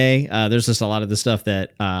end of the day, there's just a lot of the stuff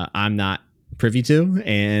that I'm not privy to,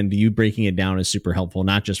 and you breaking it down is super helpful,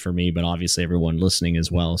 not just for me, but obviously everyone listening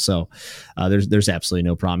as well. So there's absolutely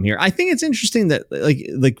no problem here. I think it's interesting that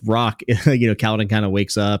like Rock, Kaladin kind of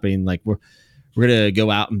wakes up and like we're gonna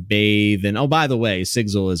go out and bathe, and oh, by the way,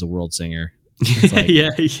 Sigzil is a world singer. It's like,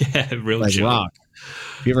 yeah, real like chill. Rock.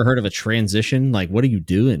 Have you ever heard of a transition? Like, what are you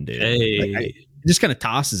doing, dude? Hey. Like, just kind of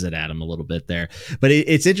tosses it at him a little bit there. But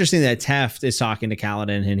it's interesting that Teft is talking to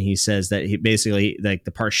Kaladin, and he says that he basically, like,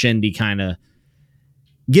 the Parshendi kind of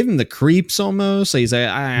give him the creeps almost. So he's like,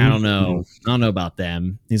 I don't know. I don't know about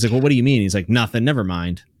them. He's like, well, what do you mean? He's like, nothing. Never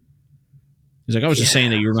mind. He's like, I was just saying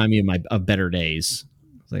that you remind me of better days.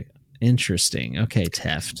 It's like, interesting. Okay,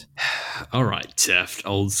 Teft. All right, Teft.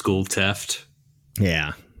 Old school Teft.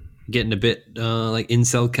 Yeah. Getting a bit like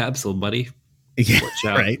incel capsule, buddy. Yeah, Watch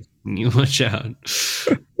out. right. You watch out.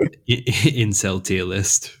 Incel tier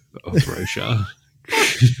list of Rosha.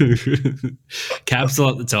 Capsule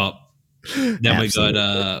at the top. Then we got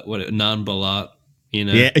Absolutely. Nan Balat,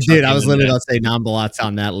 Yeah, chuck dude, I him was in literally there. about to say non-Balat's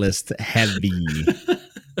on that list heavy.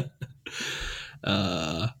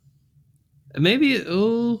 uh maybe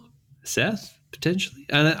Seth potentially.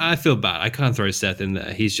 And I feel bad. I can't throw Seth in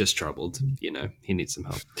there. He's just troubled. He needs some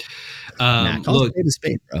help. Nah, call Look, spade a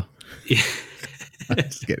spade, bro. yeah.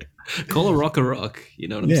 Just kidding. Call a rock a rock. You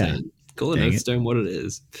know what I'm Yeah, saying? Call an dang earth it. stone what it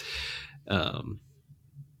is.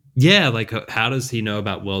 Yeah, like how does he know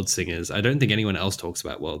about world singers? I don't think anyone else talks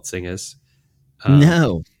about world singers. Um,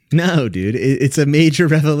 No, no, dude. It's a major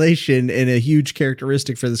revelation and a huge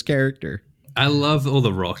characteristic for this character. I love all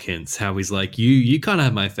the rock hints. How he's like, you can't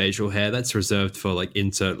have my facial hair. That's reserved for like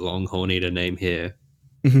insert longhorn eater name here.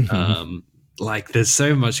 And Like there's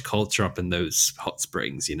so much culture up in those hot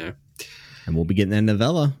springs. we'll be getting that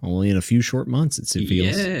novella only in a few short months, it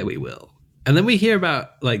feels. Yeah, we will. And then we hear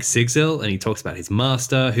about like Sigzil, and he talks about his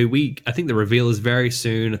master, who I think the reveal is very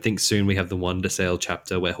soon. I think soon we have the Wonder Sail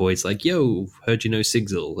chapter where Hoy's like, "Yo, heard you know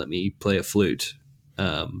Sigzil? Let me play a flute."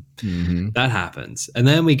 That happens, and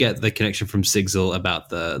then we get the connection from Sigzil about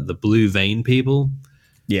the blue vein people,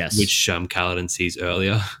 Yes. which Kaladin sees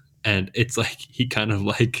earlier, and it's like he kind of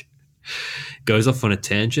like goes off on a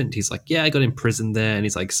tangent. He's like, "Yeah, I got imprisoned there," and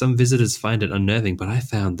he's like, "Some visitors find it unnerving, but I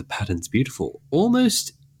found the patterns beautiful,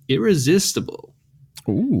 almost irresistible."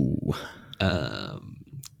 Ooh.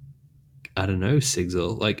 I don't know,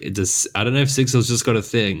 Sigzil. Like it just, I don't know if Sigzil's just got a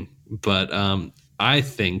thing, but I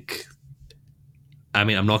think. I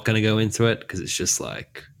mean, I'm not going to go into it because it's just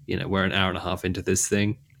like we're an hour and a half into this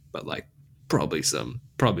thing, but like probably some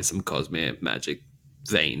cosmic magic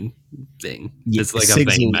vein thing. Yeah, It's like a vein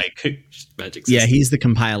Sigzil, magic system. yeah, he's the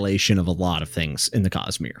compilation of a lot of things in the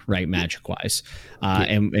Cosmere, right? Magic wise.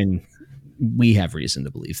 And we have reason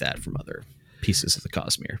to believe that from other pieces of the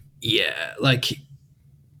Cosmere. Yeah, like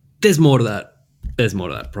there's more to that. There's more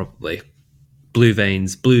to that probably. Blue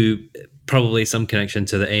veins, probably some connection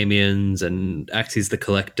to the Amiens and Axis the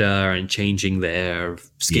Collector and changing their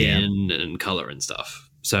skin and color and stuff.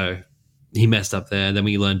 So he messed up there. Then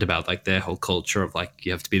we learned about like their whole culture of like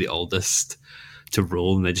you have to be the oldest to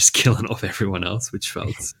rule, and they're just killing off everyone else, which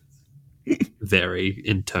felt very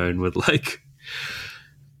in tone with like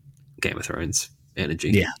Game of Thrones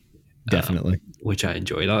energy. Yeah, definitely. Which I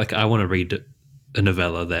enjoyed. I want to read a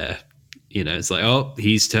novella there. It's like, oh,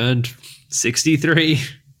 he's turned 63.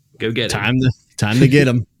 Go get him. Time to get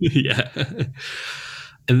him. Yeah.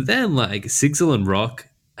 And then like Sigzil and Rock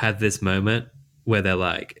had this moment where they're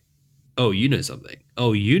like, oh, you know something.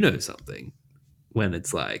 Oh, you know something. When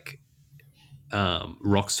it's like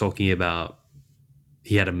Rock's talking about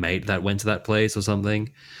he had a mate that went to that place or something.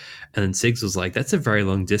 And then Sigzil's like, that's a very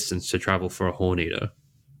long distance to travel for a Horn Eater.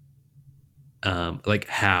 Like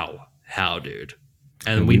how, dude?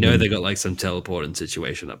 And we know they got like some teleporting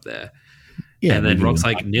situation up there. Yeah, and then Rock's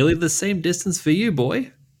like, nearly the same distance for you,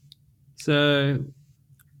 boy. So,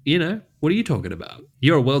 what are you talking about?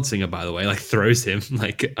 You're a world singer, by the way. Like throws him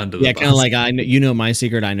like under the bus. Kind of like I know my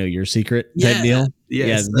secret, I know your secret type deal.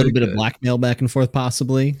 Yeah, a little bit of blackmail back and forth,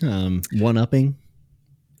 possibly. One upping.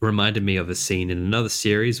 Reminded me of a scene in another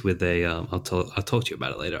series with a I'll talk to you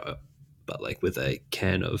about it later, but like with a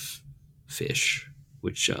can of fish,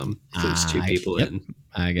 which those two people in.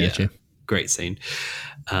 I got you. Great scene.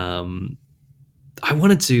 I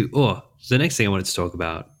wanted to. The next thing I wanted to talk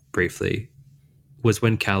about briefly was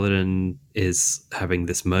when Kaladin is having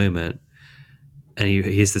this moment, and he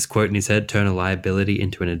hears this quote in his head: "Turn a liability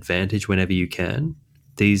into an advantage whenever you can."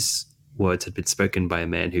 These words had been spoken by a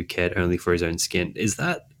man who cared only for his own skin. Is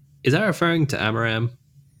that referring to Amaram?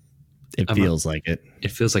 It feels like it.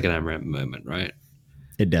 It feels like an Amaram moment, right?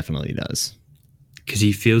 It definitely does. Because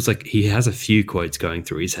he feels like he has a few quotes going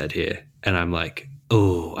through his head here, and I'm like,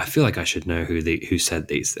 oh, I feel like I should know who said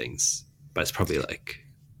these things, but it's probably like,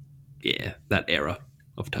 that era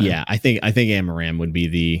of time. Yeah, I think Amaram would be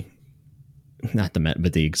the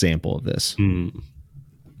example of this. Mm.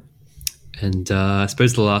 And I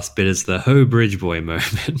suppose the last bit is the Ho Bridge Boy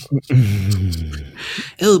moment.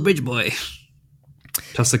 Oh, Bridge Boy.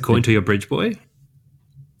 Toss a coin to your Bridge Boy.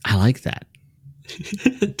 I like that.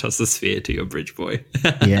 Toss a sphere to your Bridge Boy.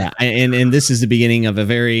 Yeah, and this is the beginning of a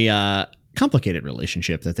very complicated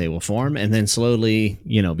relationship that they will form, and then slowly,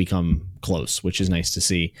 become close, which is nice to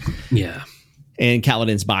see. Yeah. And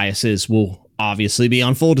Kaladin's biases will obviously be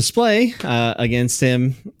on full display against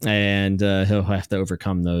him, and he'll have to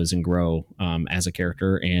overcome those and grow as a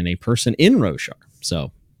character and a person in Roshar.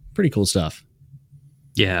 So, pretty cool stuff.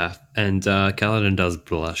 Yeah, and Kaladin does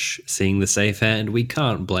blush seeing the safe hand. We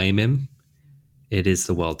can't blame him. It is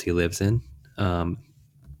the world he lives in. Um,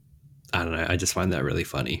 I don't know. I just find that really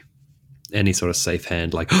funny. Any sort of safe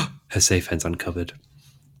hand, like, oh, her safe hand's uncovered.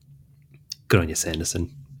 Good on you,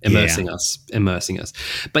 Sanderson. Yeah. Immersing us.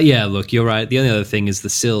 But yeah, look, you're right. The only other thing is the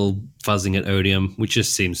Syl fuzzing at Odium, which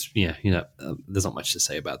just seems, there's not much to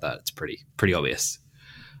say about that. It's pretty obvious.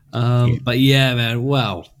 Yeah. But yeah, man,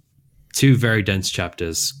 wow. 2 very dense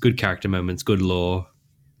chapters, good character moments, good lore,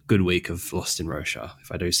 good week of Lost in Rosha,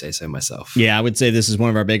 if I do say so myself. Yeah, I would say this is one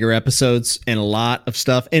of our bigger episodes and a lot of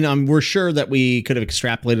stuff. And we're sure that we could have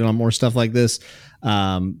extrapolated on more stuff like this.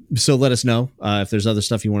 So let us know if there's other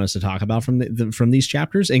stuff you want us to talk about from these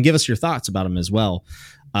chapters, and give us your thoughts about them as well.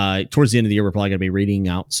 Towards the end of the year, we're probably going to be reading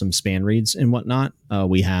out some span reads and whatnot.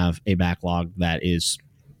 We have a backlog that is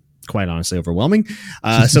quite honestly overwhelming.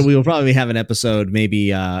 So we will probably have an episode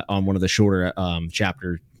maybe on one of the shorter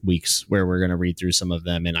chapter weeks where we're going to read through some of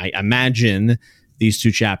them. And I imagine these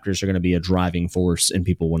 2 chapters are going to be a driving force in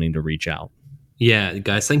people wanting to reach out. Yeah,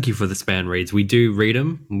 guys, thank you for the span reads. We do read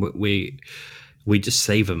them. We just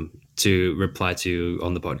save them to reply to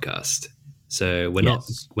on the podcast. So we're not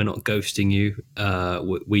ghosting you.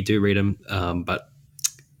 We do read them, but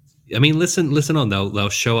I mean, listen on. They'll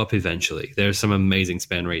show up eventually. There are some amazing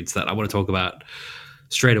span reads that I want to talk about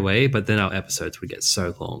straight away, but then our episodes would get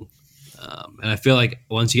so long. And I feel like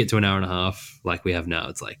once you get to an hour and a half, like we have now,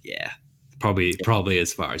 it's like, probably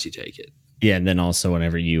as far as you take it. Yeah, and then also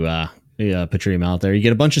whenever you put your email out there, you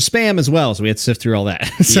get a bunch of spam as well, so we have to sift through all that.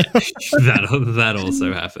 So. Yeah, that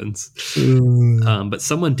also happens. But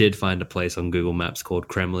someone did find a place on Google Maps called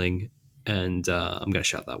Kremling, and I'm going to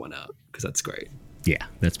shout that one out because that's great. Yeah,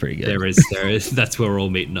 that's pretty good. There is. That's where we're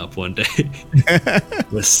all meeting up one day.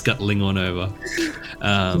 We're scuttling on over.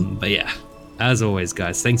 But yeah, as always,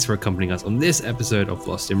 guys, thanks for accompanying us on this episode of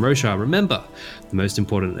Lost in Rosha. Remember, the most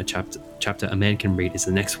important chapter a man can read is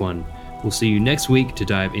the next one. We'll see you next week to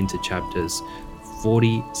dive into chapters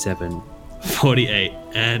 47, 48,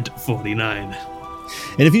 and 49.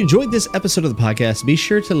 And if you enjoyed this episode of the podcast, be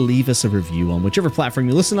sure to leave us a review on whichever platform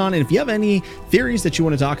you listen on. And if you have any theories that you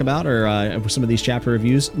want to talk about or some of these chapter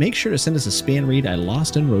reviews, make sure to send us a span read at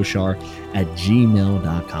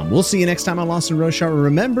lostandroshar@gmail.com. We'll see you next time on Lost in Roshar.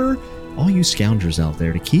 Remember, all you scoundrels out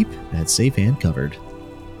there, to keep that safe hand covered.